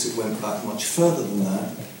 Of course, it went back much further than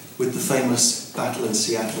that, with the famous battle in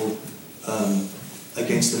Seattle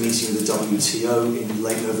against the meeting of the WTO in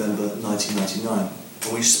late November 1999,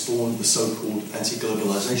 which spawned the so-called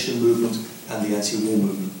anti-globalization movement and the anti-war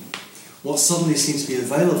movement. What suddenly seemed to be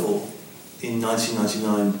available in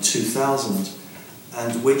 1999-2000,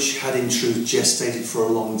 and which had in truth gestated for a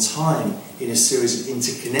long time in a series of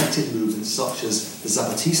interconnected movements such as the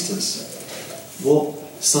Zapatistas, what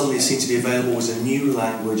suddenly seemed to be available was a new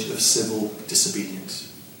language of civil disobedience.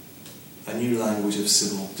 A new language of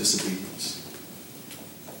civil disobedience.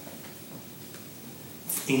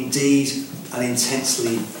 Indeed, an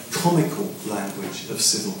intensely comical language of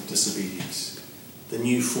civil disobedience. The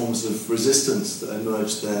new forms of resistance that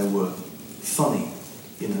emerged there were funny,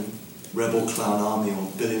 rebel clown army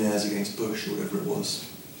or billionaires against Bush or whatever it was.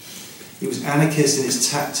 It was anarchist in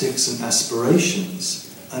its tactics and aspirations,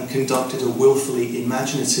 and conducted a willfully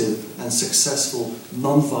imaginative and successful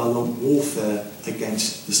non-violent warfare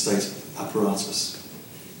against the state apparatus.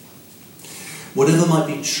 Whatever might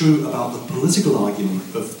be true about the political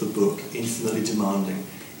argument of the book, Infinitely Demanding,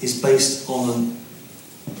 is based on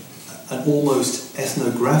an almost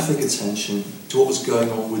ethnographic attention to what was going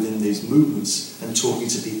on within these movements and talking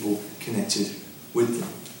to people connected with them.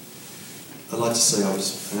 I like to say I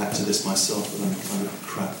was an activist myself, but I'm kind of a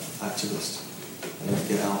crap activist. I don't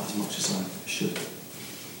get out as much as I should.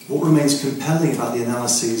 What remains compelling about the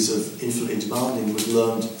analyses of Infinitely Demanding was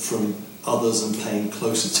learned from others and paying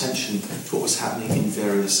close attention to what was happening in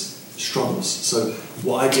various struggles. So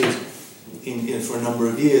what I did for a number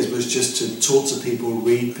of years was just to talk to people,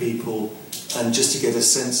 read people, and just to get a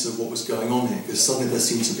sense of what was going on here, because suddenly there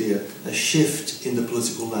seemed to be a shift in the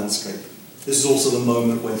political landscape. This is also the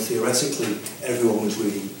moment when theoretically everyone was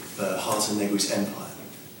reading Hardt and Negri's Empire,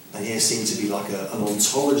 and here seemed to be like an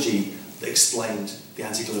ontology that explained the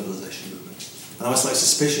anti-globalization movement. And I was like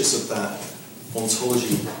suspicious of that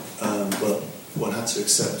ontology, but one had to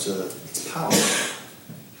accept its power.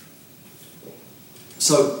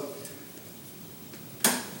 So,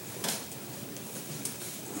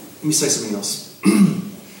 let me say something else.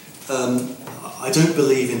 I don't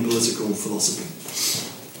believe in political philosophy,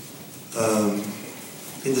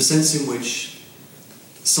 in the sense in which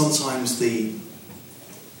sometimes the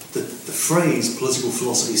phrase political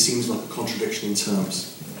philosophy seems like a contradiction in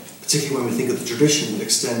terms, particularly when we think of the tradition that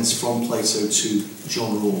extends from Plato to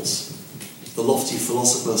John Rawls. The lofty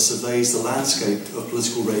philosopher surveys the landscape of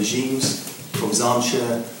political regimes from his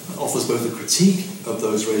armchair and offers both a critique of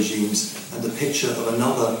those regimes and a picture of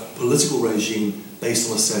another political regime based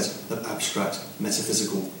on a set of abstract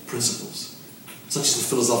metaphysical principles, such as the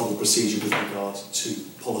philosophical procedure with regard to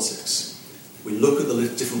politics. We look at the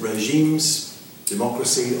different regimes,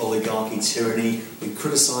 democracy, oligarchy, tyranny, we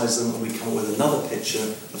criticise them and we come up with another picture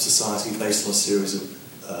of society based on a series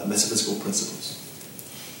of metaphysical principles,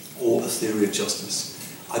 or a theory of justice.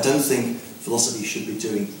 I don't think philosophy should be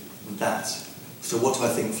doing that. So what do I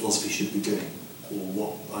think philosophy should be doing? Or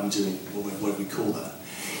what I'm doing, what do we call that?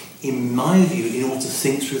 In my view, in order to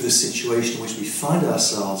think through the situation in which we find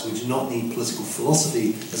ourselves, we do not need political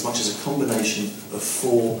philosophy as much as a combination of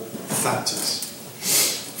four factors.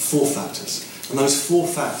 Four factors. And those four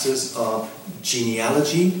factors are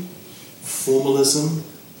genealogy, formalism,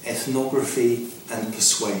 ethnography, and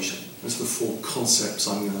persuasion. Those are the four concepts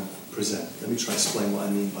I'm going to present. Let me try to explain what I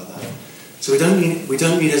mean by that. So we don't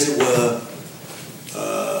need, as it were,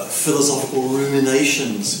 philosophical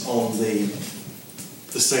ruminations on the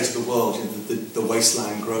state of the world, the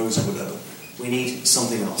wasteland grows or whatever. We need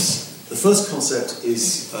something else. The first concept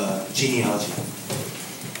is genealogy.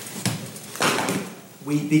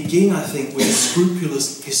 we begin, I think, with a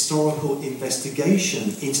scrupulous historical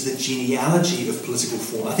investigation into the genealogy of political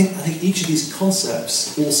form. I think each of these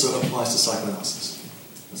concepts also applies to psychoanalysis.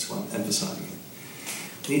 That's why I'm emphasizing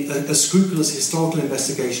it. A scrupulous historical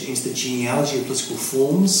investigation into the genealogy of political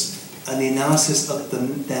forms and the analysis of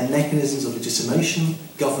their mechanisms of legitimation,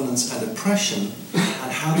 governance and oppression,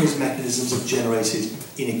 and how those mechanisms have generated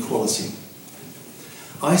inequality.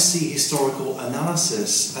 I see historical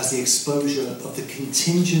analysis as the exposure of the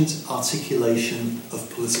contingent articulation of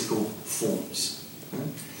political forms.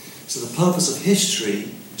 So the purpose of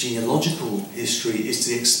history, genealogical history, is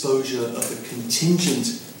the exposure of the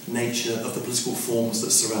contingent nature of the political forms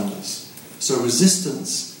that surround us. So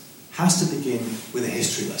resistance has to begin with a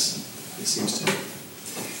history lesson, it seems to me.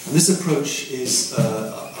 And this approach is,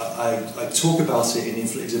 I talk about it in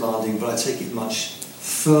Infinitely Demanding, but I take it much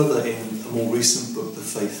further in a more recent book, The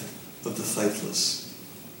Faith of the Faithless.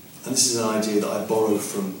 And this is an idea that I borrow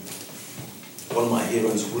from one of my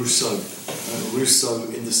heroes, Rousseau. Rousseau,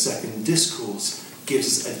 in The Second Discourse, gives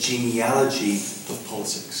us a genealogy of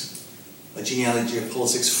politics. A genealogy of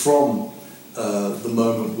politics from the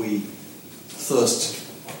moment we first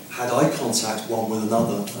had eye contact one with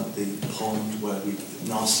another at the pond where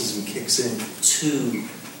narcissism kicks in, to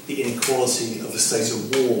the inequality of the state of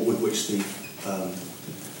war with which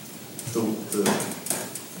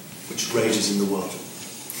which rages in the world.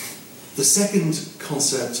 The second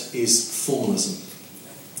concept is formalism.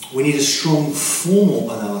 We need a strong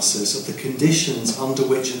formal analysis of the conditions under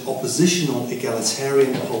which an oppositional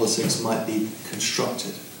egalitarian politics might be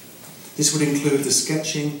constructed. This would include the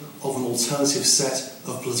sketching of an alternative set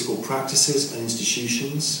of political practices and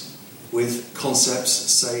institutions with concepts,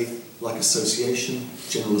 say, like association,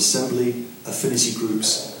 general assembly, affinity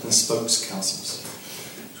groups, and spokes councils.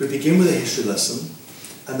 So we begin with a history lesson,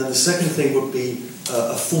 and then the second thing would be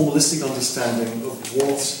a formalistic understanding of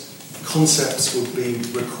what concepts would be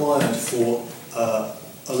required for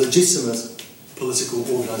a legitimate political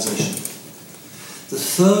organisation. The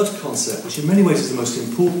third concept, which in many ways is the most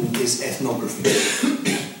important, is ethnography.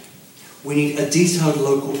 We need a detailed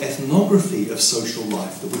local ethnography of social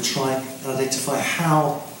life that would try and identify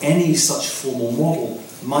how any such formal model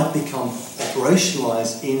might become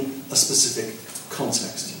operationalised in a specific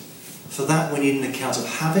context. For that, we need an account of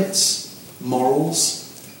habits, morals,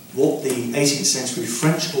 what the 18th century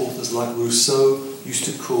French authors like Rousseau used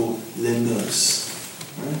to call les mœurs,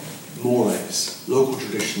 right? Mores, local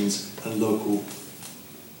traditions and local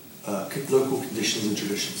conditions and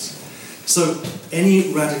traditions. So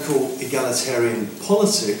any radical egalitarian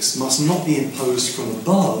politics must not be imposed from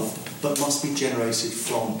above, but must be generated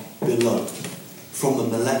from below, from the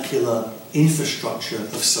molecular infrastructure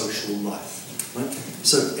of social life. Right?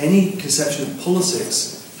 So any conception of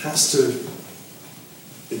politics has to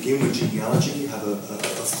begin with genealogy, have a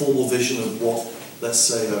formal vision of what, let's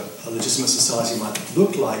say, a legitimate society might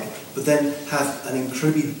look like, but then have an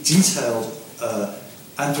incredibly detailed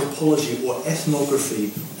anthropology or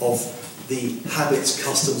ethnography of the habits,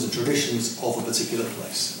 customs and traditions of a particular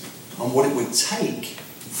place, and what it would take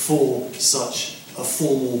for such a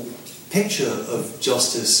formal picture of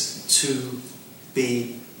justice to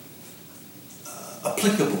be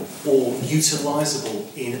applicable or utilisable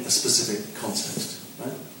in a specific context.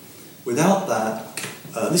 Right? Without that,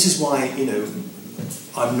 this is why,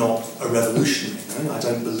 I'm not a revolutionary. Right? I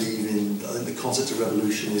don't believe in. I think the concept of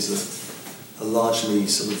revolution is a largely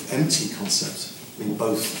sort of empty concept. I mean,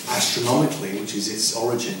 both astronomically, which is its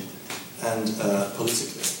origin, and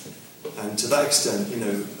politically. And to that extent,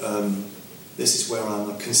 this is where I'm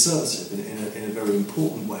a conservative in a very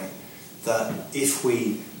important way. That if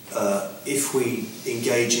we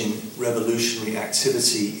engage in revolutionary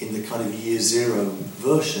activity in the kind of year zero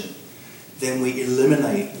version, then we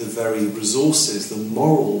eliminate the very resources, the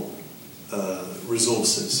moral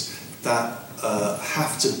resources that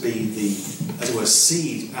have to be the, as it were,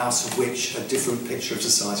 seed out of which a different picture of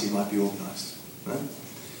society might be organised. Right?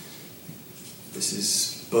 This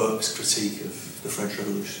is Burke's critique of the French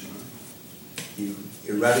Revolution. Right? You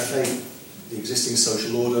eradicate the existing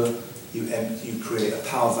social order, you create a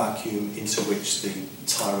power vacuum into which the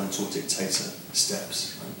tyrant or dictator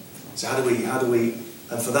steps. Right? So how do we,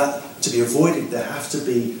 and for that to be avoided, there have to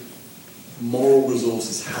be moral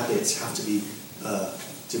resources, habits have to be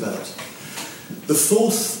developed. The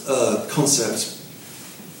fourth concept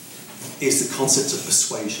is the concept of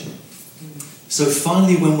persuasion. So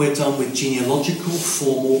finally, when we're done with genealogical,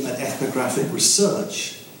 formal and ethnographic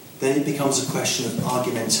research, then it becomes a question of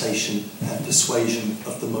argumentation and persuasion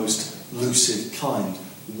of the most lucid kind,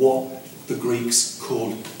 what the Greeks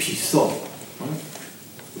called pitho, right?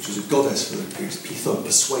 Which was a goddess for the Greeks, pitho,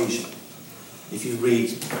 persuasion. if you read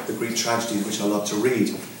the Greek tragedy, which I love to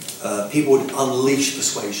read, people would unleash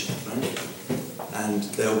persuasion, right? And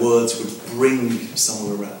their words would bring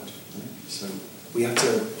someone around. Right? So we have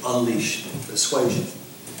to unleash persuasion.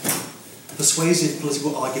 Persuasive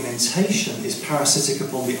political argumentation is parasitic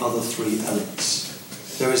upon the other three elements.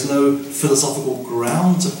 There is no philosophical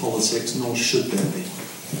ground to politics, nor should there be.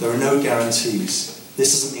 There are no guarantees.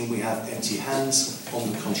 This doesn't mean we have empty hands,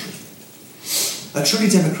 on the contrary. A truly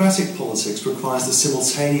democratic politics requires the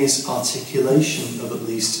simultaneous articulation of at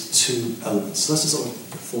least two elements. So that's a sort of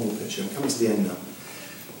formal picture. I'm coming to the end now.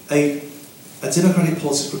 A democratic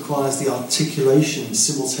politics requires the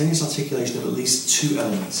simultaneous articulation of at least two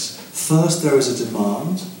elements. First, there is a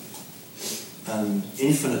demand, an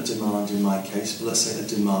infinite demand in my case, but let's say a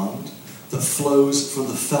demand that flows from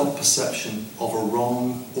the felt perception of a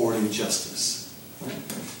wrong or an injustice. Right?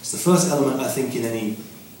 So the first element, I think, in any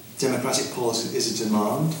democratic policy is a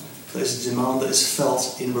demand. That is a demand that is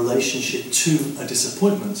felt in relationship to a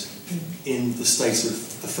disappointment in the state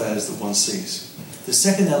of affairs that one sees. The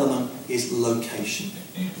second element is location,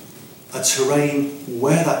 a terrain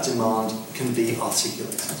where that demand can be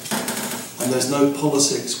articulated. And there's no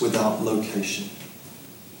politics without location.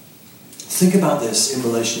 Think about this in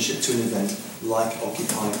relationship to an event like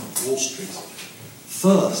Occupy Wall Street.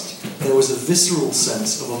 First, there was a visceral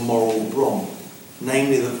sense of a moral wrong,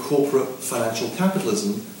 namely that corporate financial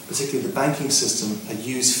capitalism, particularly the banking system, had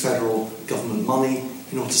used federal government money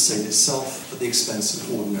in order to save itself at the expense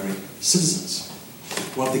of ordinary citizens.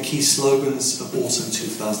 One of the key slogans of autumn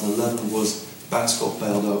 2011 was, "Banks got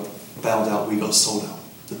bailed out, we got sold out."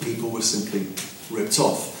 The people were simply ripped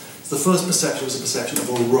off. So the first perception was a perception of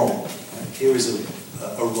a wrong. Here is a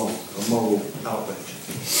wrong, a moral outrage.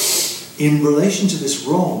 In relation to this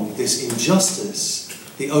wrong, this injustice,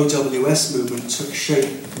 the OWS movement took shape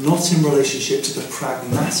not in relationship to the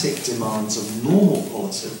pragmatic demands of normal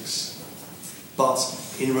politics, but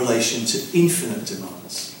in relation to infinite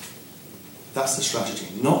demands. That's the strategy,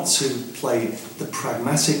 not to play the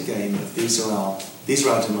pragmatic game of these are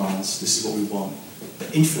our demands, this is what we want,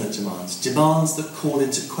 but infinite demands that call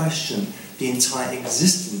into question the entire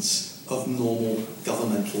existence of normal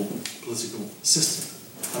governmental political system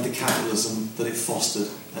and the capitalism that it fostered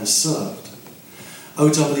and served.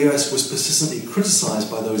 OWS was persistently criticised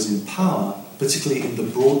by those in power, particularly in the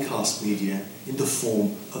broadcast media, in the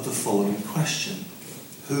form of the following question: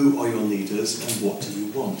 who are your leaders and what do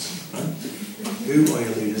you want? Right? Who are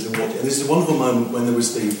your leaders and what? And this is a wonderful moment when there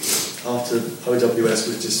was after OWS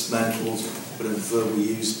was dismantled, whatever verb we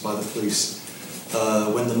used by the police,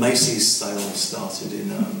 when the Macy's sale started in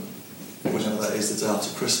whenever that is, the day after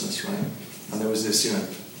Christmas, right? And there was this,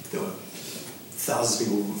 there were thousands of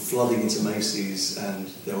people flooding into Macy's, and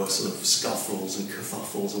there were sort of scuffles and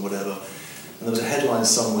kerfuffles and whatever. And there was a headline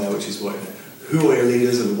somewhere which is what, who are your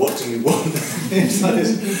leaders and what do you want?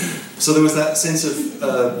 So there was that sense of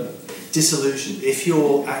disillusion. If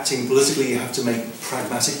you're acting politically, you have to make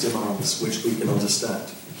pragmatic demands, which we can understand.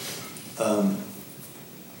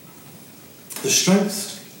 The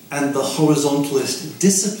strength and the horizontalist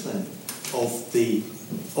discipline of the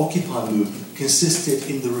Occupy movement consisted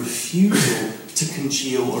in the refusal to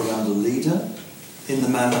congeal around a leader in the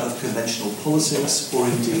manner of conventional politics or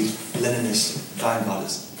indeed Leninist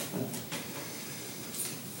vanguardism. Right?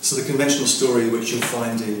 So the conventional story which you'll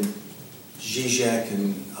find in Zizek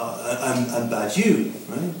and Badiou,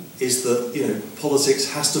 right, is that politics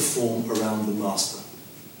has to form around the master.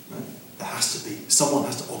 Right? There has to be someone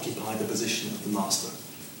has to occupy the position of the master,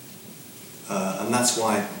 and that's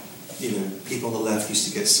why people on the left used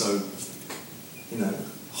to get so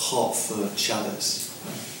hot for Chavez.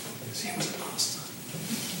 Right? Because he was a master.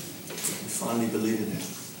 You finally believe in him.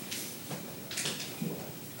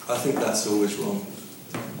 I think that's always wrong,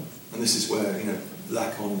 and this is where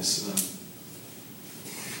Lacan is.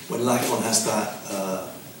 When Lacan has that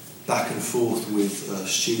back and forth with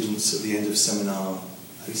students at the end of seminar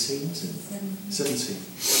 18, was it? 17.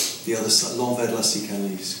 The other side, L'Envers de la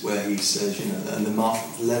Psychanalyse, where he says, and the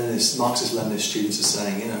Marxist-Leninist students are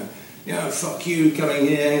saying, fuck you coming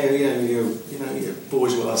here, you're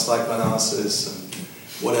bourgeois psychoanalysis and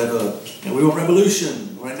whatever, we want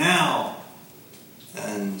revolution right now.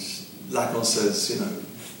 And Lacan says,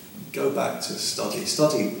 go back to study,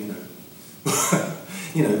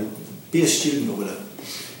 be a student or whatever.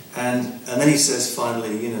 And then he says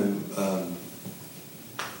finally,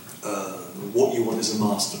 what you want is a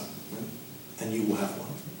master, right? And you will have one.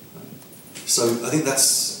 Right? So I think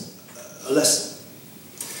that's a lesson.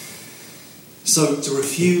 So to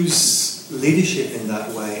refuse leadership in that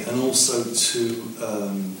way, and also to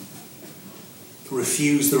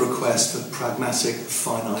refuse the request for pragmatic,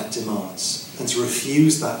 finite demands, and to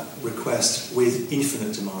refuse that request with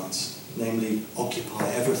infinite demands, namely, occupy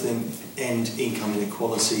everything, end income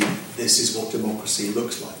inequality, this is what democracy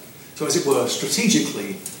looks like. So as it were,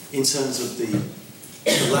 strategically, in terms of the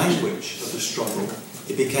language of the struggle,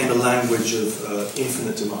 it became a language of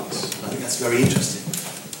infinite demands. I think that's very interesting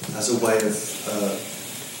as a way of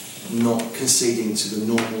not conceding to the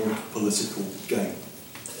normal political game.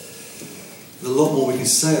 There's a lot more we can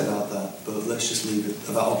say about that, but let's just leave it,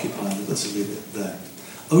 about occupying, but let's leave it there.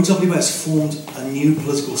 OWS formed a new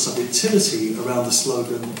political subjectivity around the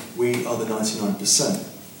slogan, "We are the 99%."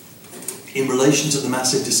 In relation to the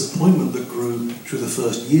massive disappointment that grew through the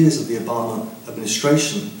first years of the Obama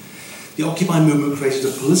administration, the Occupy movement created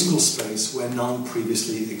a political space where none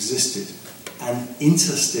previously existed, an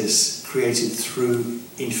interstice created through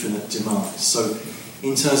infinite demands. So,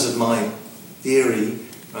 in terms of my theory,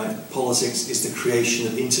 right, politics is the creation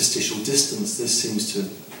of interstitial distance. This seems to,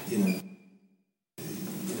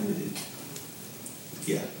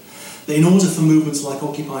 that in order for movements like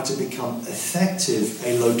Occupy to become effective,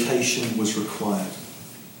 a location was required.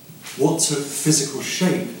 What took physical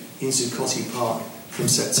shape in Zuccotti Park from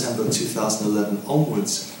September 2011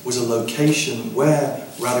 onwards was a location where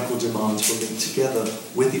radical demands were linked together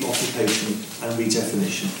with the occupation and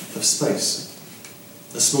redefinition of space.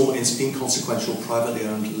 A small, inconsequential, privately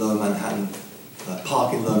owned Lower Manhattan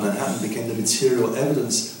park in Lower Manhattan became the material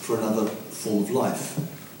evidence for another form of life,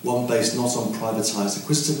 one based not on privatised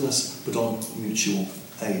acquisitiveness, but on mutual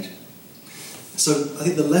aid. So I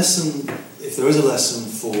think the lesson, if there is a lesson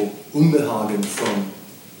for Unbehagen from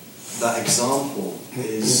that example,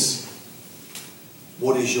 is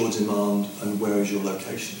what is your demand and where is your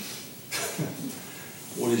location?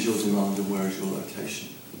 What is your demand and where is your location?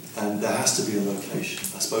 And there has to be a location.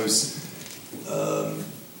 I suppose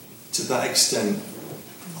to that extent,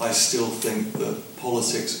 I still think that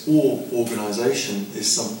politics or organisation is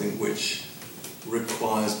something which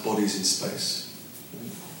requires bodies in space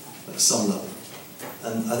at some level.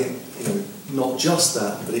 And I think, not just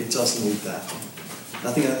that, but it does need that. And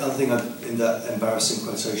I think in that embarrassing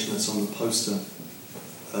quotation that's on the poster,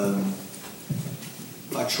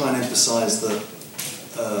 I try and emphasise that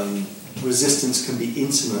resistance can be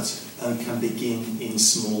intimate and can begin in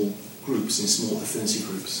small groups, in small affinity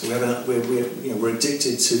groups. So we're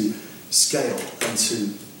addicted to scale and to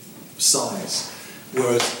size,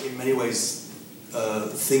 whereas in many ways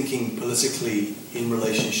thinking politically in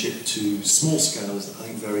relationship to small scale is, I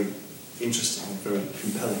think, very interesting and very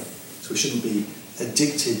compelling. So we shouldn't be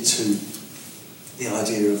addicted to the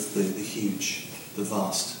idea of the huge, the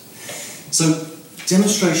vast. So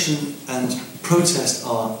demonstration and protest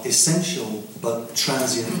are essential but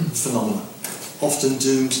transient phenomena, often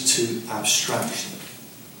doomed to abstraction.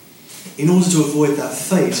 In order to avoid that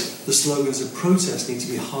fate, the slogans of protest need to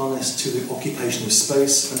be harnessed to the occupation of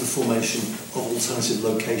space and the formation of alternative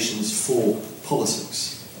locations for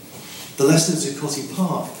politics. The lesson of Zuccotti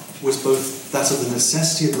Park was both that of the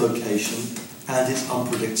necessity of location and its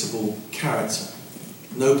unpredictable character.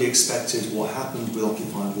 Nobody expected what happened with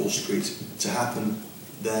Occupy Wall Street to happen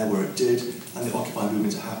there where it did, and the Occupy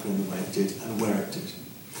movement to happen in the way it did and where it did.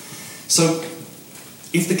 So,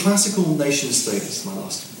 if the classical nation-state, this is my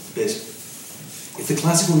last bit, if the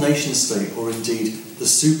classical nation-state, or indeed the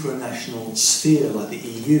supranational sphere like the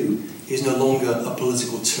EU, is no longer a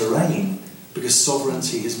political terrain because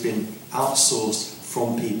sovereignty has been outsourced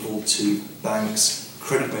from people to banks,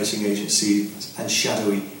 credit rating agencies, and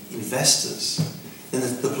shadowy investors, then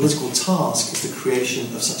the political task is the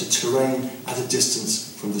creation of such a terrain at a distance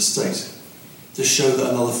from the state, to show that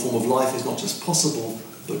another form of life is not just possible,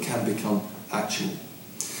 but can become actual.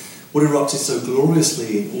 What erupted so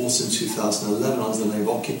gloriously in autumn 2011 under the name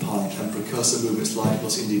of Occupy and precursor movements like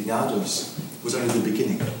Los Indignados was only the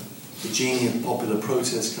beginning. The genie of popular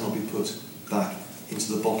protest cannot be put back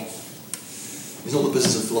into the bottle. It's not the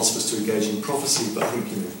business of philosophers to engage in prophecy, but I think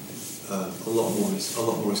a lot more is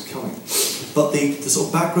coming. But the sort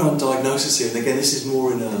of background diagnosis here, and again this is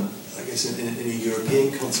more in a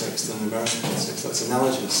European context than an American context, so it's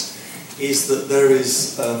analogous, is that there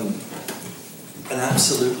is an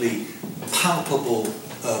absolutely palpable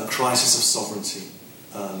crisis of sovereignty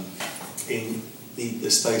in the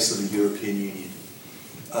space of the European Union.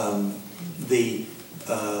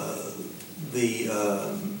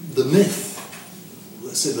 The myth,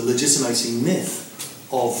 let's say the legitimating myth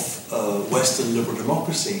of Western liberal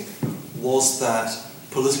democracy was that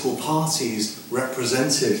political parties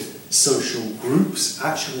represented social groups,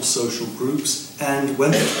 actual social groups, and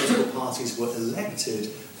when those political parties were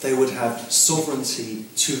elected, they would have sovereignty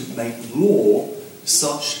to make law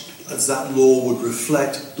such as that law would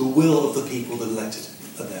reflect the will of the people that elected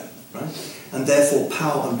them, right? And therefore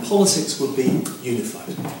power and politics would be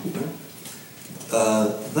unified. Right?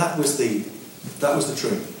 That was the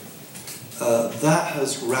dream. That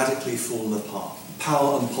has radically fallen apart.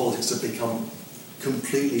 Power and politics have become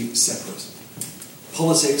completely separate.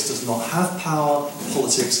 Politics does not have power,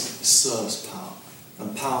 politics serves power.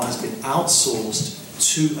 And power has been outsourced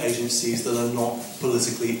to agencies that are not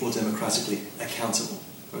politically or democratically accountable.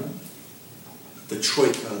 Right? The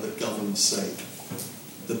troika that governs, say,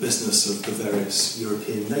 the business of the various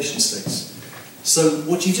European nation states. So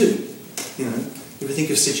what do? You know, if you think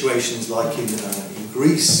of situations like in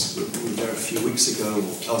Greece, we were there a few weeks ago,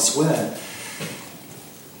 or elsewhere,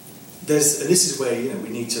 and this is where we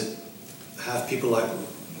need to have people like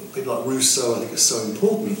Rousseau. I think is so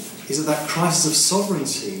important. Is that crisis of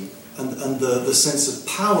sovereignty and the sense of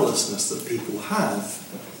powerlessness that people have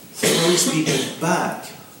throws people back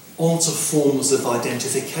onto forms of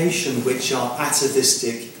identification which are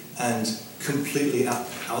atavistic and completely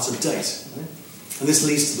out of date. Right? And this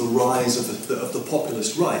leads to the rise of the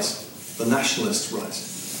populist right, the nationalist right.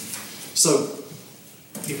 So,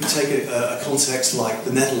 if we take a context like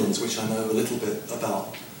the Netherlands, which I know a little bit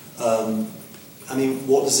about, I mean,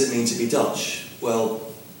 what does it mean to be Dutch? Well,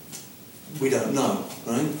 we don't know,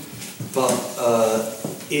 right? But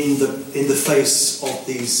in the face of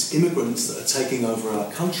these immigrants that are taking over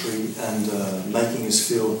our country and making us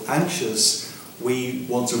feel anxious, we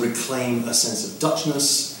want to reclaim a sense of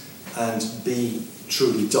Dutchness and be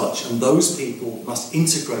truly Dutch. And those people must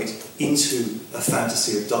integrate into a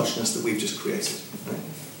fantasy of Dutchness that we've just created. Right?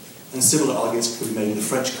 And similar arguments could be made in the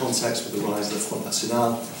French context with the rise of the Front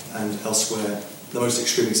National and elsewhere. The most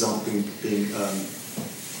extreme example being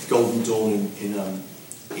Golden Dawn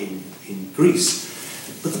in Greece.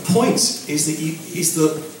 But the point is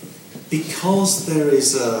that because there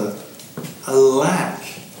is a lack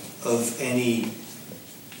of any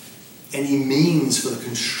means for the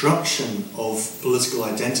construction of political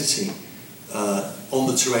identity on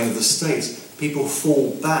the terrain of the state, people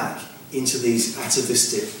fall back into these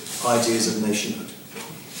atavistic ideas of nationhood.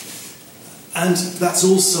 And that's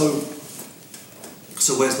also,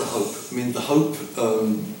 so where's the hope? I mean, the hope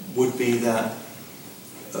would be that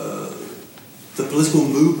the political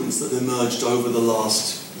movements that emerged over the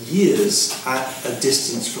last years at a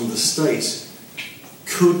distance from the state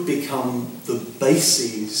could become the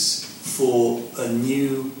bases for a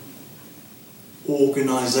new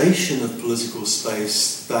organisation of political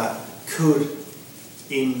space that could,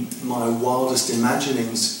 in my wildest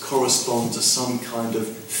imaginings, correspond to some kind of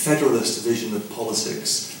federalist vision of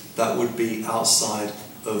politics that would be outside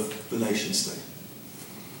of the nation state.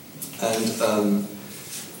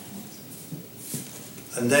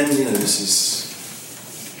 And then, this is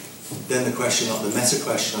then the question, the meta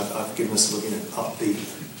question. I've given us a look upbeat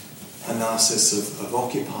analysis of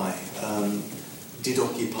Occupy. Did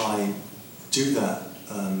Occupy do that?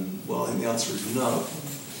 Well, I think the answer is no.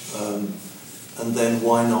 And then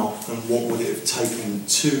why not? And what would it have taken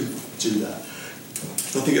to do that?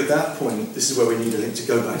 I think at that point, this is where we need, to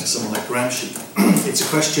go back to someone like Gramsci. It's a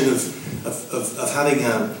question of having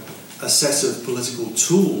a set of political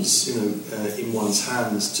tools, in one's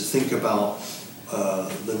hands to think about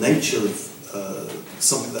the nature of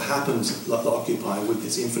something that happened like Occupy with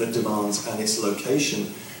its infinite demands and its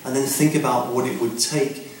location, and then think about what it would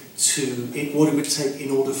take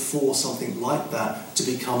in order for something like that to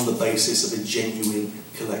become the basis of a genuine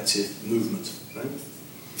collective movement, right?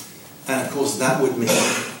 And of course, that would mean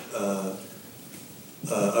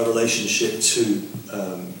a relationship to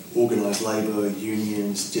organised labour,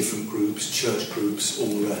 unions, different groups, church groups, all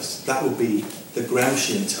the rest. That would be the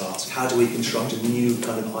Gramscian task. How do we construct a new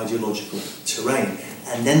kind of ideological terrain?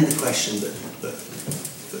 And then the question that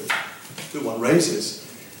one raises,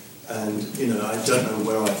 and I don't know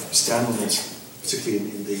where I stand on this,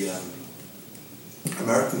 particularly in the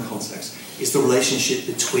American context, is the relationship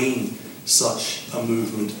between such a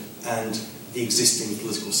movement and the existing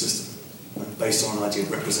political system, based on an idea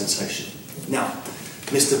of representation. Now,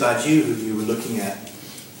 Mr. Badiou, who you were looking at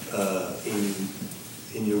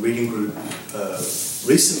in your reading group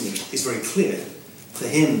recently, is very clear. For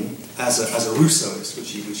him, as a Rousseauist,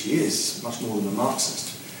 which he is, much more than a Marxist,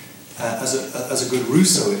 as a good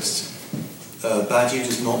Rousseauist, Badiou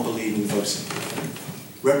does not believe in voting.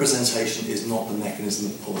 Representation is not the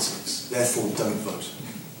mechanism of politics. Therefore, don't vote.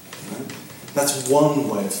 Right? That's one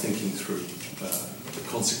way of thinking through the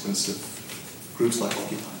consequence of groups like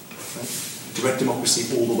Occupy. Right? Direct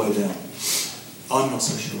democracy all the way down. I'm not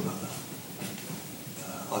so sure about that.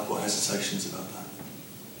 I've got hesitations about that.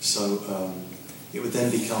 So it would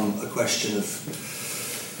then become a question of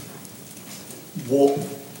what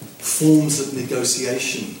forms of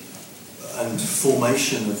negotiation and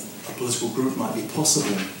formation of a political group might be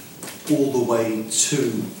possible, all the way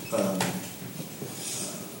to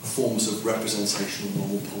forms of representational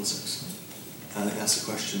normal politics. And I think that's a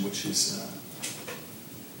question which is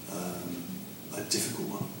a difficult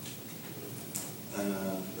one.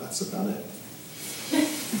 That's about it.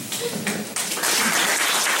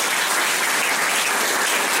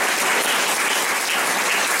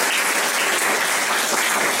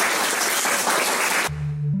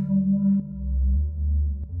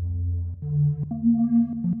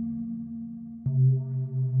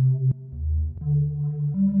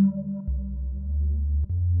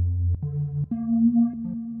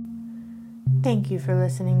 Thank you for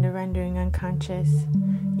listening to Rendering Unconscious.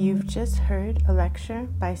 You've just heard a lecture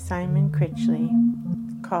by Simon Critchley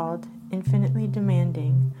called Infinitely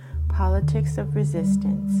Demanding: Politics of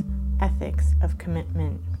Resistance, Ethics of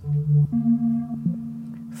Commitment.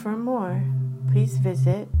 For more, please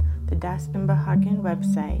visit the Das Unbehagen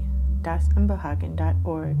website,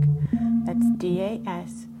 dasunbehagen.org. That's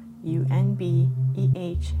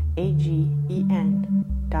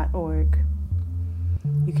DASUNBEHAGEN.org.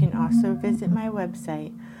 You can also visit my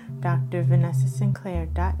website,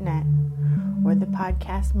 drvanessasinclair.net, or the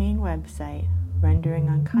podcast main website,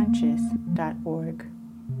 renderingunconscious.org.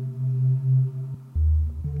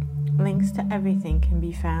 Links to everything can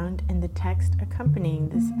be found in the text accompanying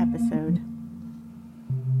this episode.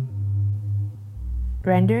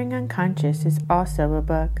 Rendering Unconscious is also a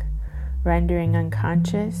book. Rendering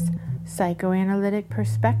Unconscious: Psychoanalytic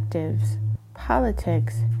Perspectives,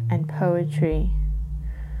 Politics, and Poetry.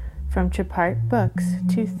 From Trapart Books,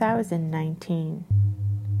 2019.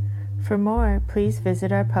 For more, please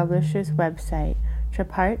visit our publisher's website,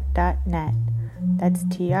 trapart.net. That's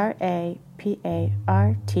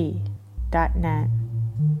TRAPART.net.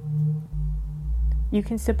 You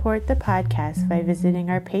can support the podcast by visiting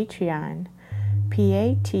our Patreon,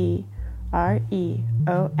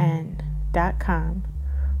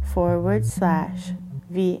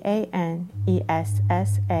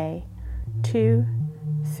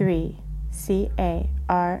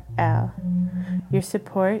 Your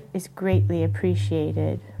support is greatly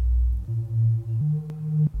appreciated.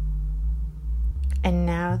 And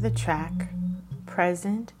now the track,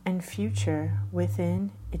 Present and Future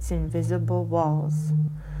Within Its Invisible Walls,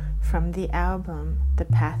 from the album The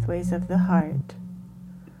Pathways of the Heart.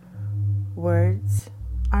 Words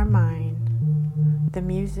are mine. The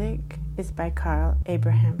music is by Carl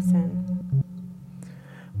Abrahamson.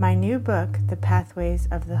 My new book, The Pathways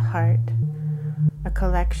of the Heart, a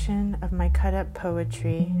collection of my cut-up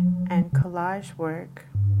poetry and collage work,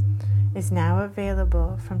 is now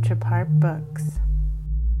available from Trapart Books.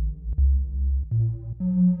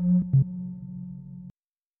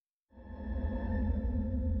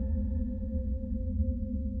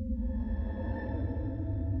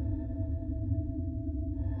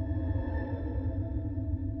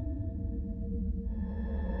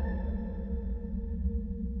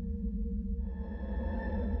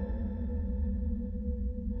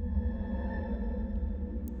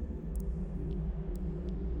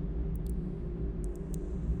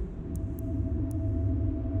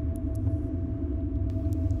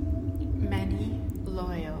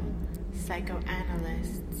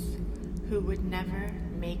 Psychoanalysts who would never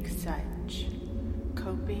make such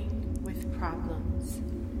coping with problems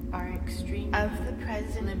are extreme of the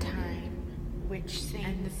present time, which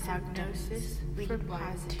and the prognosis for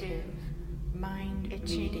positive mind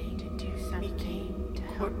itching to do something to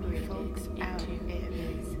help me folks out of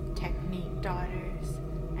his technique daughters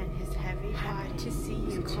and his heavy body to see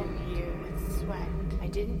you come here with sweat. I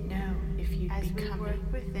didn't know if you'd be coming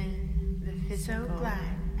within the physical. So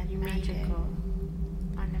glad you magical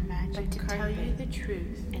on a magic but to carpet. Tell you the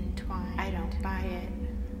truth, entwined, I don't buy it.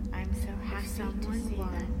 I'm so happy to see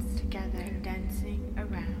them together, condensing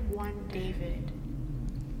around one David.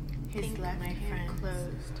 His think left my hand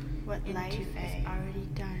closed. What life has already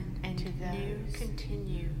done, and to those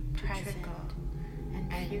continue present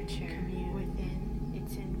and future within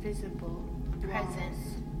its invisible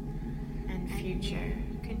presence and future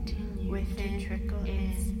continue within to trickle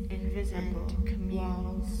its invisible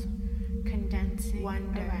walls, condensing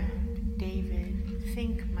wonder around David.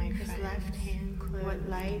 Think, my friend, his left hand closed. What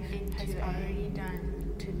life has already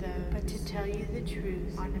done to those. But to tell you the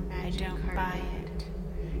truth, on a magic I don't carpet, buy it.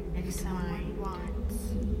 And someone wants.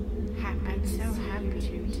 I'm so happy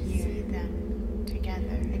to see them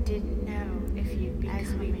together. I didn't know if you'd be as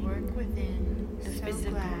coming. We work within the so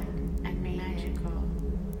physical and magical.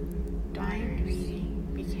 Mind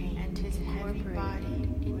reading became, and his heavy body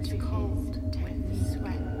was cold with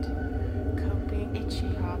sweat. Cope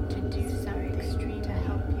to do something to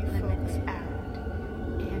help you focus out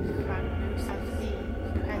and the prognosis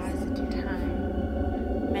of the present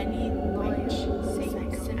time. Many loyal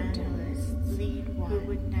psychoanalysts lead one who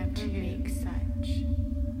would never make such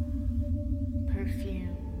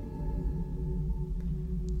perfume.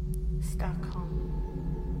 Stockholm.